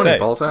can I 2020 say?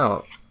 balls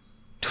out.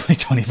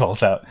 2020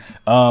 falls out.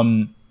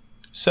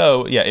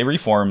 So, yeah, it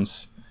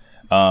reforms.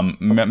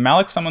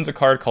 Malik summons a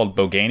card called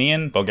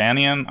Boganian.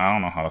 Boganian? I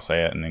don't know how to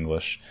say it in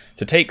English.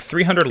 To take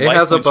 300 life It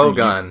has a points bow from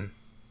gun.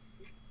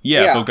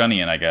 Yeah, Yeah.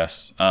 Bogunian, I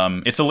guess.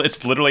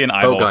 It's literally an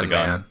eyeball with a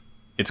gun. Man.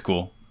 It's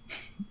cool.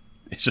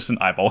 It's just an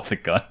eyeball with a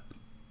gun.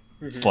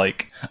 It's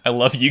like, I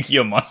love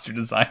Yu-Gi-Oh! Monster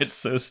design. It's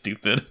so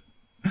stupid.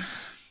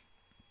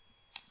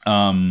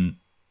 Yami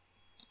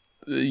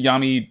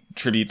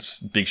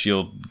tributes Big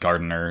Shield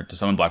Gardener to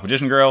summon Black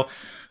Magician Girl,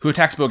 who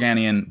attacks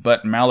Boganian,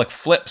 but Malik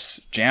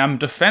flips Jam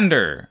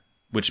Defender,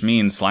 which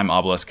means Slime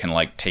Obelisk can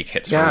like take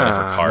hits for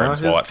whatever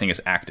cards while that thing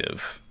is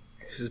active.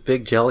 His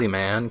big jelly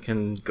man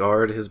can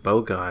guard his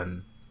bow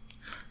gun.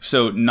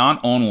 So not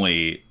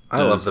only I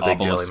love does the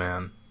big Obelisk, jelly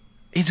man.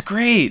 It's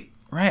great,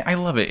 right? I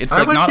love it. It's I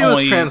like wish not he was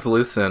only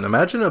translucent.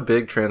 Imagine a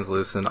big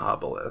translucent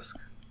obelisk.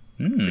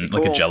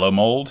 like a cool. Jello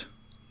mold.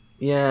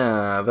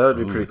 Yeah, that would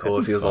be pretty cool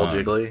that'd if be he was all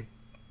fun. jiggly.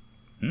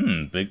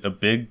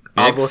 Big,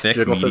 Obelisk thick,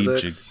 jiggle meaty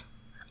physics.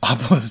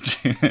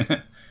 Obelisk.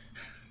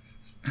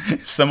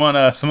 someone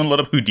load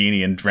up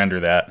Houdini and render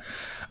that.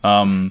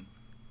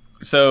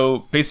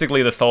 So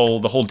basically, the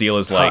whole deal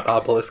is like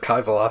Hot obelisk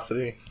high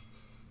velocity.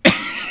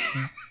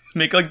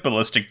 make like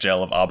ballistic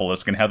gel of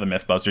Obelisk and have the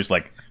Mythbusters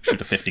like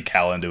shoot a 50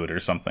 cal into it or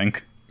something.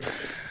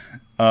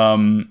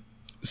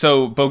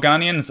 So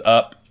Boganian's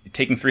up,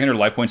 taking 300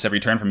 life points every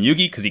turn from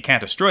Yugi because he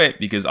can't destroy it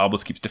because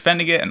Obelisk keeps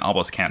defending it and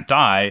Obelisk can't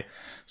die.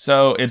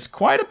 So it's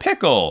quite a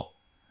pickle.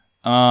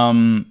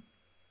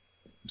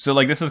 So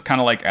like this is kind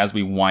of like as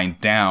we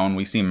wind down,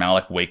 we see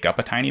Malik wake up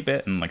a tiny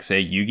bit and like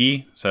say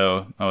Yugi.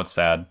 So it's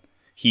sad.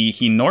 He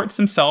Norts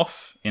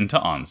himself into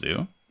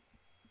Anzu.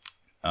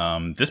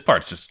 This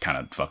part's just kind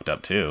of fucked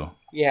up too.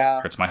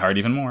 Yeah. Hurts my heart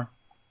even more.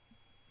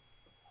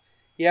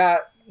 Yeah.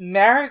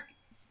 Marek,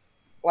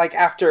 like,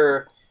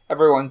 after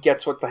everyone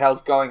gets what the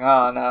hell's going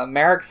on,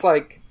 Marek's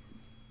like,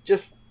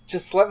 just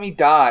let me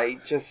die.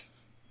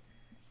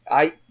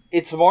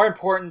 It's more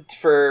important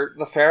for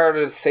the Pharaoh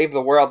to save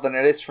the world than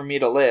it is for me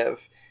to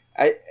live.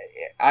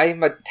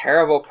 I'm a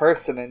terrible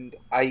person, and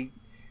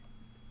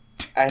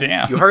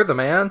Damn. You heard the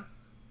man.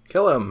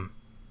 Kill him.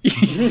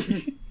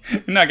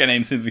 We're not getting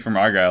any sympathy from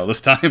Argyle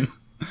this time.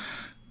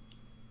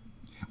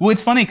 Well,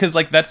 it's funny because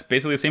like that's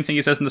basically the same thing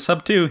he says in the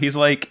sub too. He's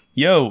like,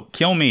 "Yo,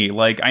 kill me."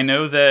 Like I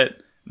know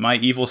that my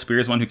evil spear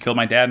is one who killed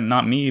my dad and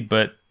not me,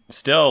 but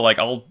still, like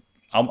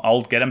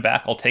I'll get him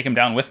back. I'll take him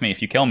down with me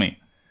if you kill me.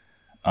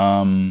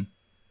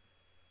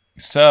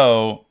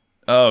 So,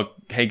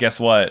 hey, guess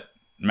what?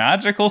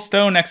 Magical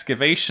Stone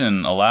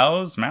Excavation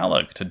allows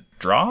Malik to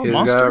draw a He's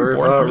monster got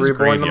reborn from his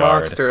reborn the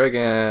graveyard. monster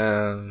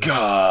again.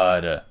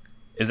 God,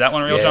 is that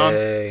one real, John?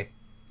 Yay.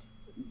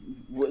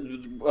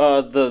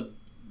 The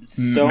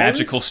stones?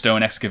 Magical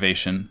Stone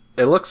Excavation.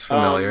 It looks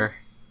familiar.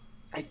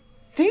 I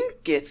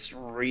think it's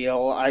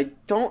real. I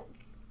don't.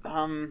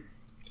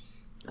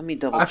 Let me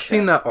double. I've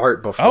seen that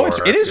art before. Oh,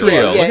 it is I feel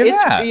real. like. Yeah, Look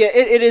at that.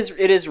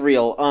 it is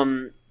real.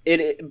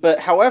 But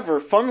however,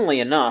 funnily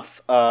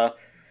enough,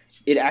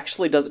 it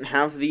actually doesn't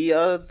have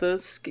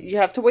the you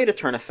have to wait a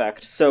turn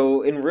effect.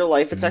 So in real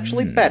life, it's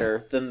actually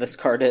better than this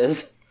card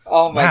is.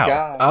 Oh my Wow.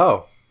 god.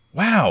 Oh.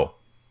 Wow.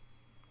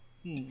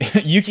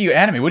 Yu-Gi-Oh!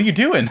 Anime, what are you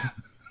doing?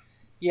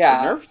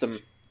 Yeah. Nerfed them.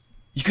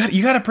 You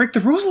got to break the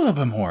rules a little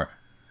bit more.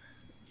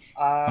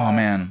 Uh, Oh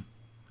man.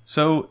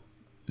 So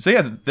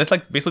yeah, that's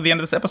like basically the end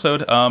of this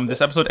episode.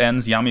 This episode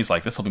ends. Yami's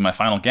like, "This will be my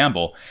final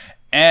gamble,"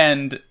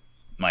 and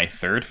my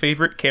third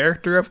favorite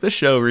character of the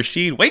show,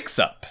 Rashid, wakes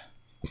up.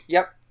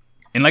 Yep.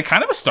 In like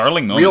kind of a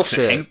startling moment. Real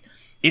shit.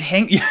 You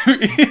think you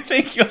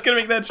was gonna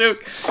make that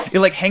joke? It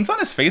like hangs on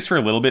his face for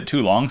a little bit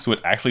too long, so it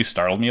actually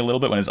startled me a little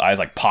bit when his eyes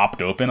like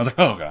popped open. I was like,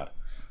 oh god.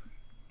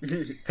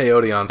 Hey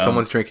Odeon,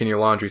 someone's drinking your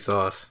laundry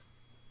sauce.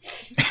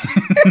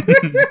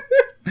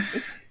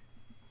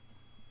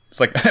 It's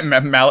like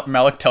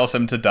Malik tells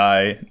him to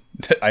die.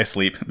 I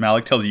sleep.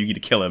 Malik tells Yugi to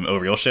kill him. Oh,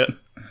 real shit.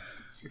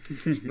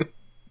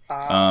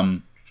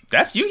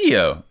 That's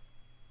Yu-Gi-Oh.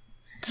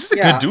 This is a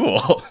good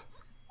duel.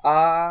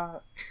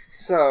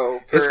 So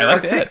It's, for, I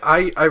like I think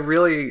that. I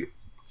really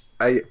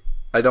I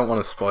don't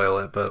want to spoil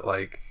it, but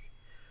like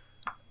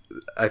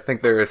I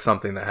think there is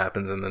something that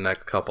happens in the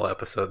next couple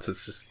episodes.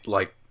 It's just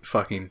like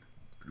fucking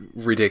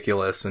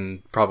ridiculous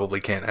and probably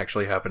can't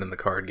actually happen in the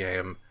card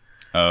game.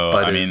 Oh,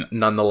 But I is mean,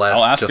 nonetheless,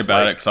 I'll ask just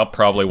about it like, because I'll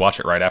probably watch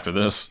it right after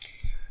this.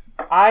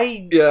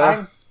 I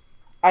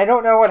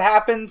don't know what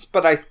happens,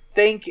 but I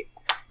think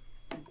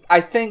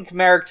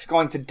Merrick's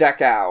going to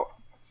deck out.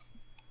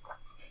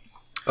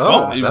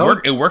 Oh,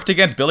 Well, it worked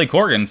against Billy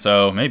Corgan,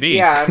 so maybe.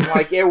 Yeah, and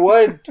like it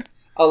would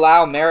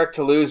allow Merrick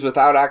to lose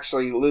without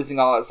actually losing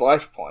all his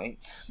life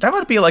points. That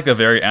would be like a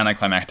very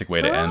anticlimactic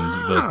way to end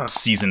the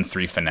season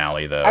 3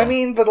 finale, though. I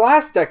mean, the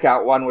last deck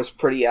out one was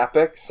pretty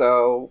epic,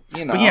 so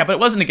you know. but it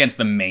wasn't against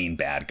the main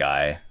bad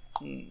guy.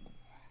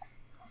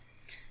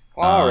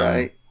 All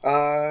right.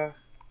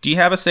 Do you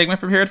have a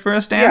segment prepared for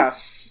us, Dan?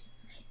 Yes.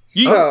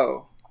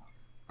 So,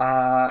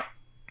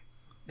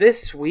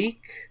 this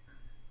week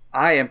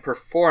I am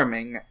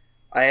performing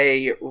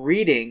a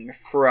reading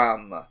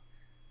from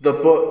the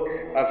Book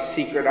of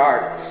Secret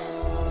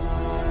Arts.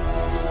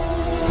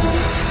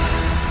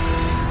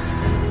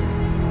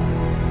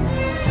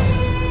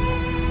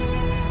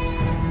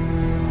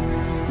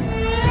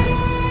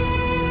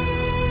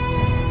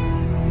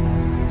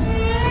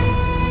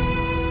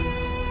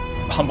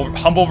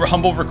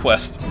 Humble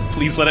request.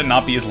 Please let it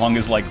not be as long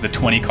as like the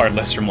 20 card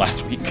list from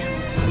last week.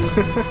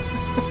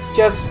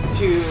 Just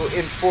to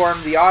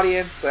inform the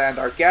audience and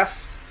our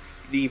guest,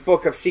 the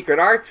Book of Secret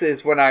Arts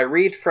is when I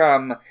read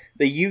from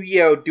the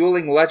Yu-Gi-Oh!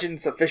 Dueling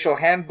Legends official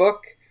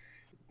handbook,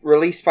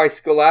 released by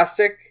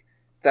Scholastic,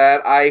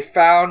 that I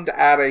found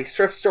at a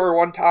thrift store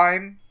one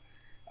time.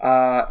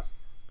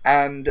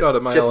 And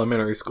got my just-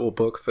 elementary school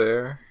book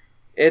there.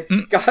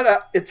 It's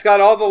got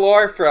all the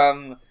lore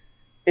from.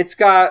 It's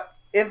got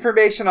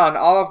information on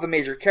all of the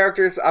major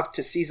characters up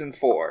to season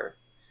 4.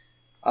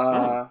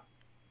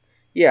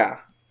 Yeah.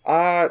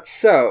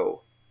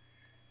 So,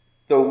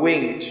 the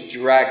Winged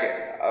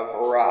Dragon of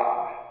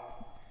Ra.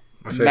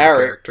 My favorite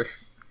Merrick. character.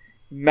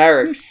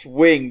 Merrick's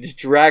Winged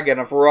Dragon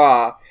of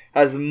Ra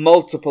has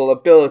multiple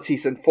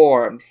abilities and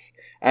forms,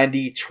 and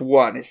each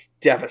one is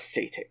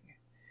devastating.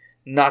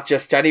 Not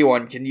just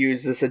anyone can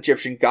use this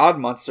Egyptian god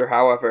monster,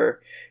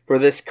 however, for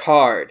this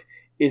card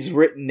is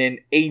written in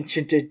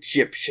ancient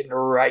Egyptian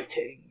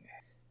writing.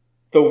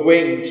 The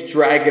Winged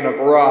Dragon of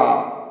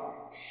Ra,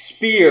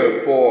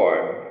 Spear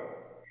form.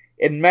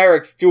 In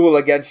Merrick's duel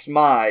against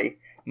Mai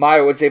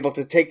was able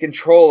to take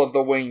control of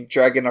the Winged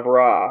Dragon of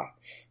Ra.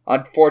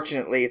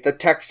 Unfortunately, the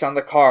text on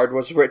the card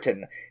was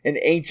written in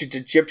ancient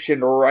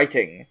Egyptian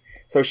writing,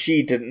 so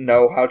she didn't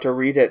know how to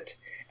read it,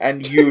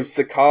 and used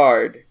the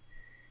card.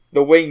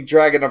 The Winged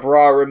Dragon of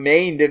Ra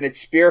remained in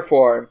its spear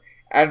form,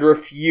 and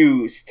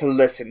refused to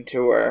listen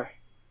to her.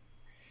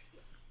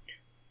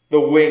 The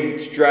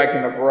Winged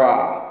Dragon of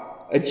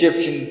Ra,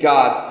 Egyptian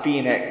god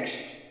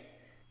Phoenix.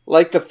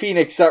 Like the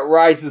phoenix that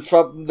rises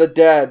from the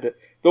dead,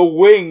 the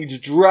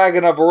Winged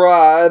Dragon of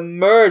Ra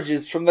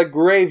emerges from the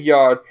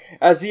graveyard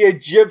as the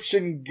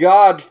Egyptian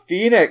god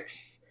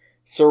Phoenix.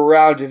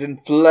 Surrounded in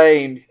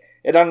flames,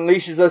 it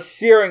unleashes a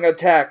searing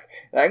attack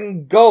that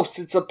engulfs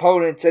its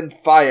opponents in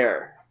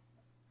fire.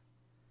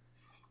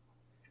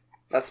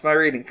 That's my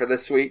reading for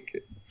this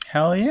week.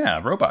 Hell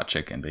yeah, Robot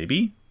Chicken,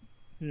 baby.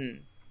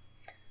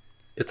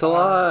 It's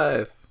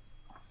alive.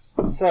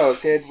 So,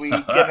 did we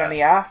get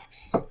any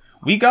asks?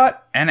 We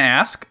got an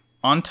ask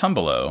on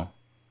Tumblr.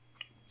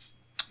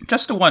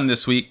 Just a one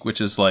this week,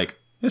 which is like,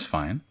 it's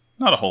fine.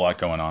 Not a whole lot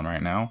going on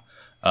right now.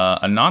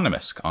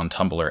 Anonymous on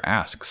Tumblr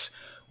asks,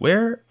 we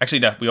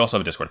also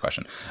have a Discord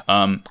question.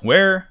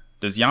 Where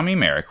does Yami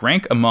Merrick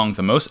rank among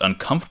the most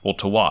uncomfortable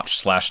to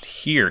watch /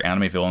 hear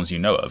anime villains you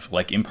know of,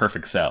 like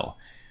Imperfect Cell?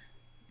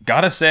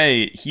 Gotta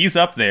say, he's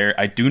up there.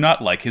 I do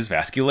not like his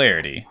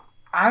vascularity.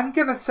 I'm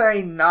gonna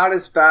say not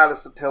as bad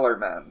as the Pillar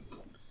Men.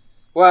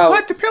 Well,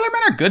 What? The Pillar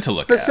Men are good to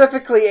look at.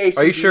 specifically AC/DC.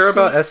 Are you sure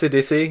about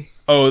SADC?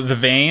 Oh, the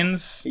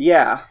veins?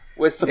 Yeah,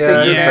 with the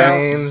Yeah, his fingernails.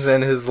 veins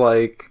and his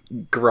like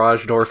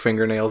garage door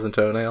fingernails and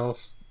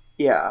toenails.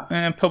 Yeah,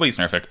 Nobody's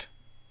perfect.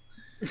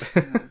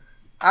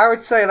 I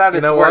would say that You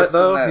is know worse what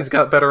though? than this. He's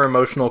got better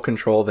emotional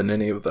control than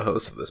any of the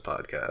hosts of this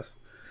podcast.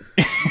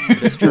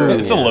 It's true.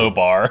 It's a low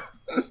bar.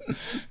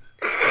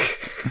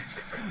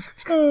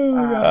 Oh,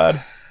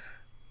 God.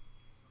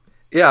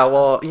 Yeah,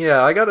 well,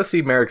 yeah, I gotta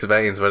see Merrick's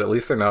veins, but at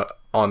least they're not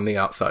on the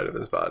outside of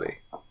his body.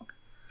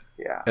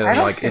 Yeah, And I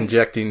don't like think-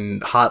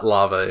 injecting hot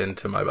lava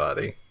into my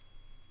body.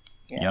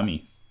 Yeah.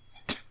 Yummy.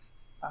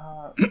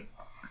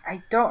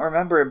 I don't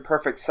remember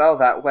Imperfect Cell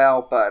that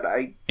well, but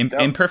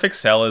Imperfect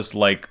Cell is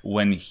like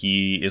when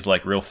he is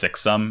like real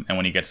thicksome, and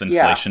when he gets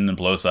inflation and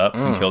blows up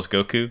and kills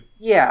Goku.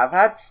 Yeah,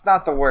 that's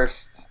not the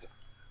worst.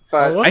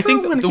 But I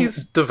think when the-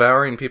 he's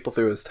devouring people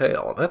through his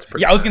tail, that's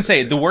pretty. Yeah, I was gonna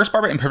say the worst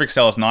part about Imperfect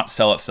Cell is not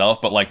Cell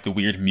itself, but like the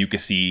weird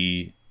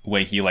mucusy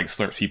way he like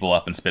slurps people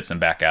up and spits them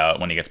back out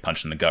when he gets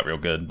punched in the gut real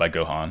good by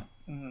Gohan.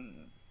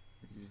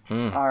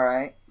 all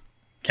right.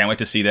 Can't wait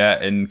to see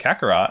that in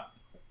Kakarot.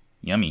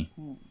 Yummy.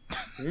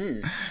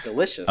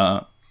 Delicious.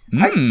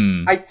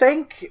 I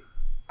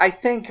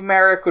think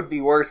Merrick would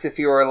be worse if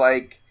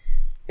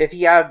if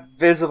he had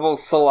visible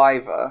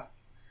saliva.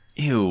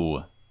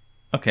 Ew.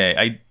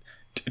 Okay,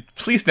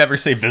 please never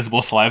say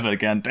visible saliva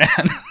again, Dan.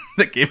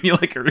 That gave me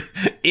like a...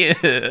 Ew.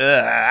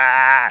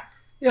 Yeah,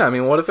 I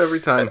mean, what if every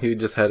time he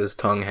just had his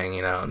tongue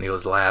hanging out and he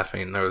was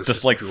laughing, there was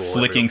Just like drool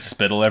flicking everywhere?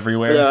 spittle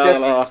everywhere.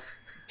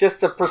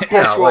 Just a Yeah,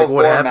 perpetual like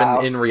what four happened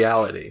mouth. in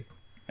reality.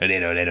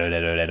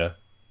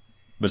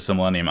 With some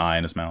Millennium Eye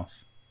in his mouth.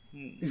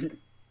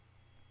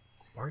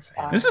 Or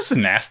This is a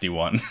nasty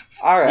one.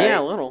 All right. Yeah,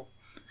 a little.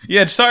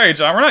 Yeah, sorry,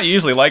 John. We're not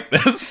usually like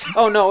this.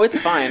 Oh no, it's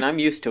fine. I'm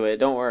used to it.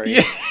 Don't worry.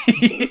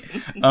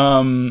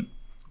 All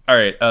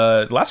right.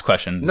 Last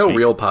question. this No week.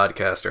 real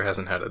podcaster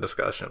hasn't had a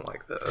discussion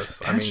like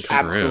this. I mean, That's true.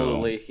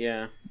 Absolutely,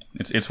 yeah.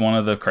 It's one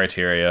of the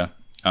criteria.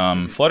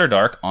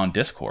 Flutterdark on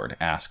Discord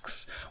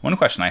asks, one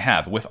question I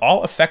have: with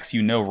all effects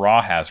you know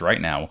Raw has right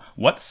now,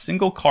 what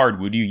single card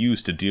would you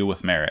use to deal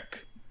with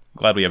Merrick?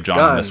 Glad we have John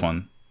on this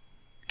one.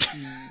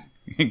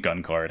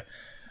 Gun card.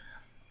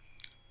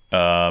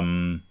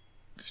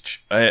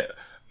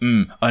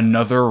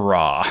 Another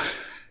Raw.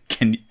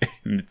 Can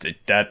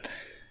that?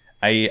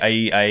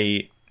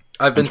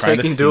 I've been trying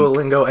to taking think.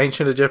 Duolingo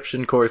Ancient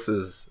Egyptian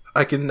courses.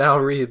 I can now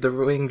read the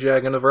Winged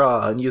Dragon of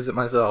Ra and use it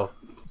myself.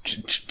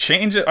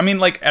 Change it. I mean,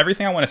 like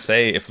everything I want to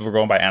say, if we're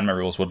going by anime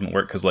rules, wouldn't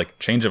work because, like,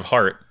 change of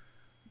heart.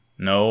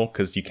 No,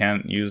 because you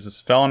can't use a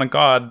spell on a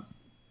god.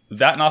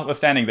 That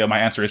notwithstanding, though, my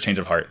answer is change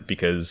of heart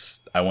because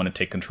I want to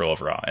take control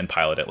of Ra and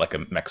pilot it like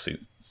a mech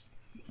suit.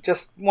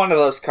 Just one of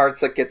those cards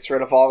that gets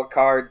rid of all the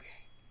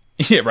cards.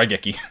 Yeah,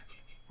 Raigeki.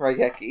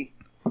 Raigeki.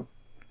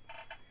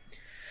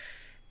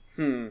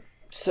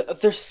 So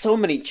there's so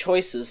many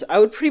choices. I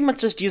would pretty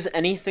much just use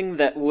anything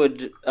that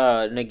would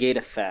negate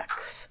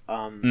effects.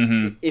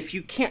 If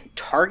you can't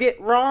target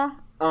Raw,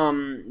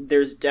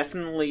 there's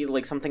definitely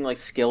like something like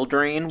Skill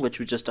Drain, which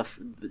would just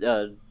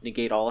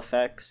negate all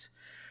effects.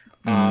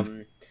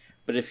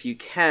 But if you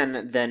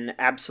can, then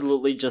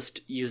absolutely just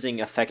using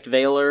Effect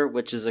Veiler,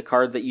 which is a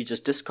card that you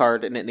just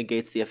discard and it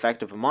negates the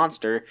effect of a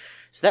monster.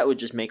 So that would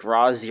just make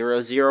Raw a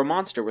 0/0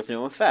 monster with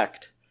no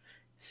effect.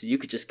 So you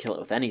could just kill it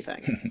with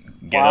anything.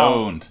 Get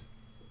owned.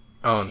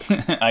 Owned.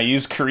 I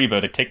used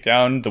Karibo to take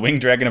down the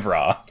Winged Dragon of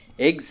Ra.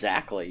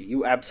 Exactly.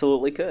 You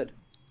absolutely could.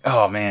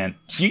 Oh man,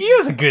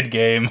 Yu-Gi-Oh's a good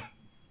game.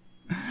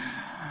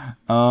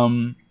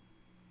 Cool.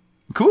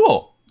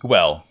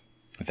 Well,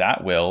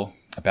 that will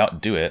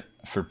about do it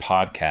for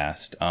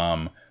podcast.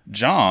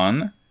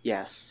 John,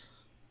 Yes.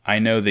 I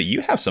know that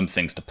you have some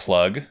things to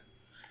plug.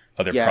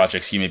 Other Yes.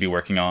 projects you may be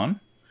working on.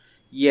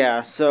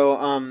 Yeah, so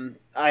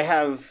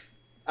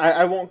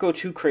I won't go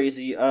too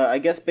crazy. I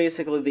guess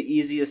basically the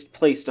easiest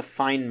place to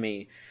find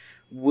me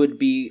would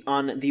be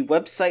on the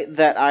website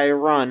that I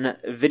run,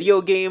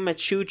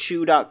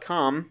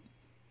 videogamechoochoo.com.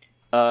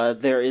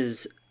 There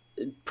is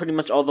pretty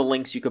much all the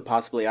links you could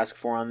possibly ask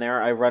for on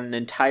there. I run an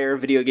entire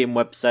video game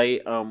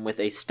website with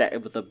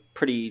a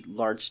pretty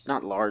large,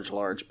 not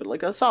large, but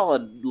like a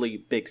solidly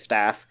big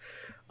staff.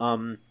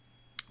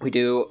 We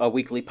do a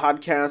weekly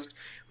podcast.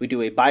 We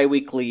do a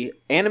bi-weekly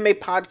anime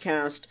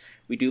podcast.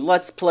 We do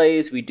Let's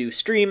Plays. We do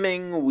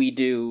streaming. We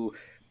do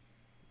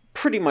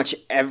pretty much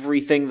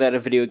everything that a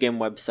video game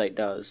website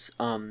does.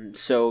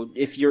 So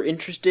if you're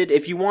interested,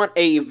 if you want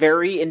a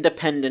very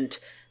independent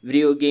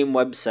video game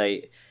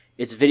website,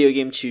 it's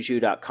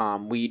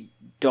videogamechoochoo.com. We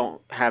don't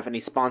have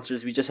any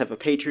sponsors. We just have a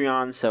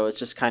Patreon, so it's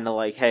just kind of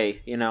like, hey,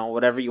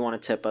 whatever you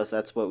want to tip us,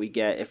 that's what we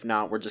get. If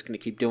not, we're just going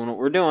to keep doing what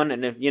we're doing,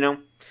 and if,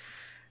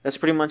 that's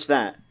pretty much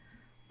that.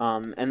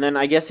 And then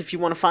I guess if you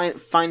want to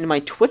find my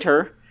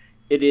Twitter,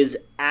 it is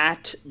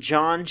at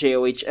John,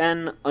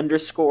 JOHN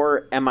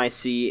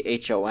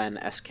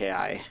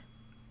 _MICHONSKI.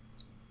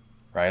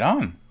 Right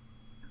on.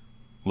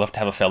 Love to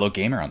have a fellow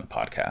gamer on the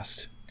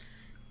podcast.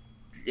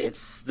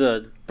 It's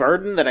the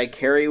burden that I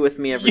carry with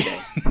me every day.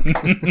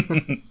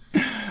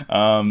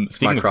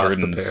 Speaking of cross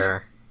to burdens,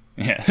 bear.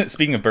 yeah.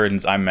 Speaking of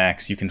burdens, I'm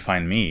Max. You can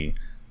find me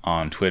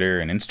on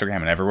Twitter and Instagram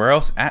and everywhere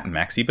else at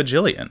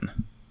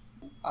MaxyBajillion.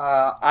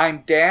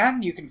 I'm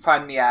Dan. You can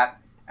find me at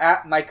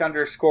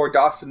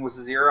Mike_Dawson with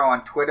 0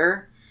 on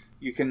Twitter.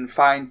 You can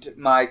find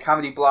my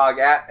comedy blog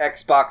at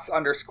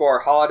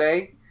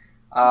Xbox_Holiday.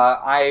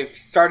 I've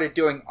started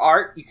doing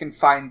art. You can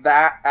find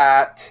that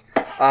at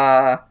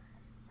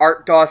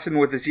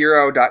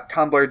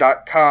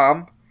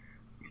artdawson_0.tumblr.com.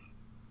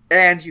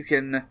 And you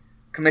can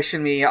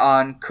commission me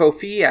on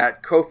Ko-fi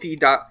at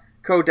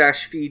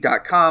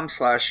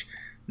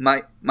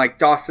ko-fi.com/Mike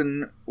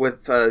Dawson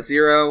with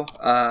 0.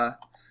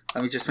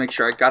 Let me just make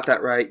sure I got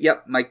that right.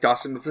 Yep, Mike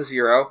Dawson with a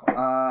 0.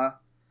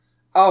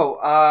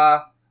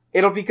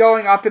 It'll be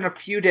going up in a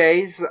few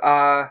days.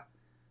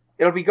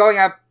 It'll be going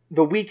up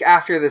the week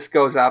after this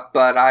goes up,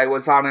 but I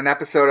was on an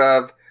episode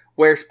of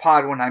Where's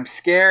Pod When I'm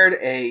Scared,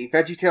 a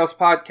VeggieTales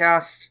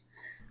podcast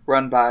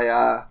run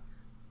by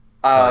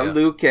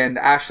Luke and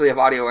Ashley of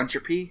Audio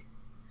Entropy.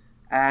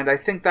 And I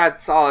think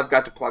that's all I've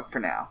got to plug for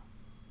now.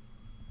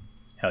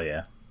 Hell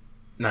yeah.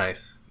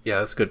 Nice. Yeah,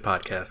 that's a good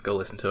podcast. Go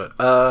listen to it.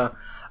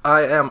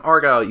 I am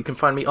Argyle. You can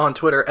find me on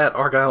Twitter at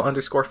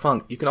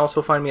Argyle_funk. You can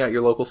also find me at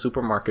your local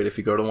supermarket. If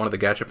you go to one of the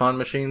Gachapon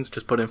machines,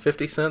 just put in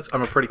 50 cents.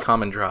 I'm a pretty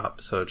common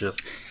drop, so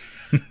just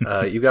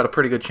you got a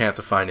pretty good chance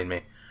of finding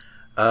me.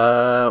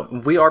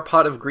 We are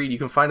Pot of Greed. You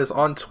can find us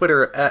on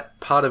Twitter at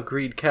Pot of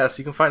Greedcast.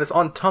 You can find us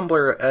on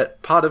Tumblr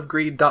at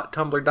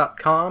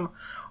potofgreed.tumblr.com,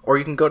 or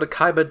you can go to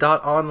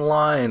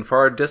kaiba.online for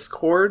our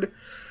Discord,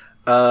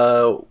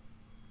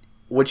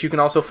 which you can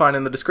also find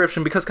in the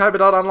description, because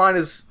kaiba.online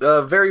is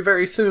very,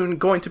 very soon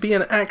going to be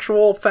an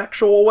actual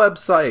factual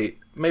website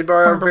made by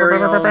our very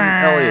own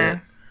Elliot.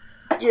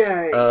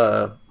 Yay!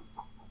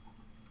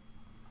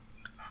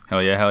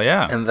 Hell yeah, hell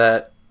yeah. And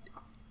that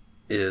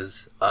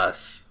is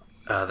us.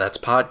 That's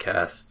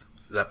podcast.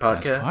 Is that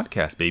podcast? That's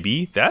podcast,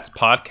 baby. That's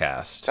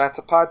podcast. That's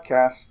a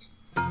podcast.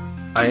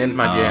 I end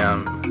my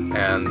jam,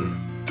 and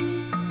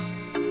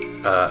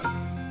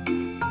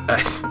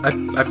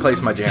I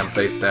place my jam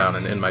face down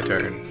and end my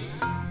turn.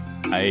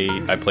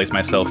 I place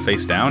myself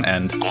face down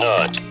and...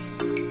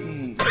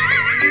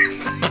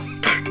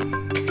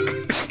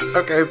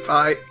 Okay,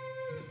 bye.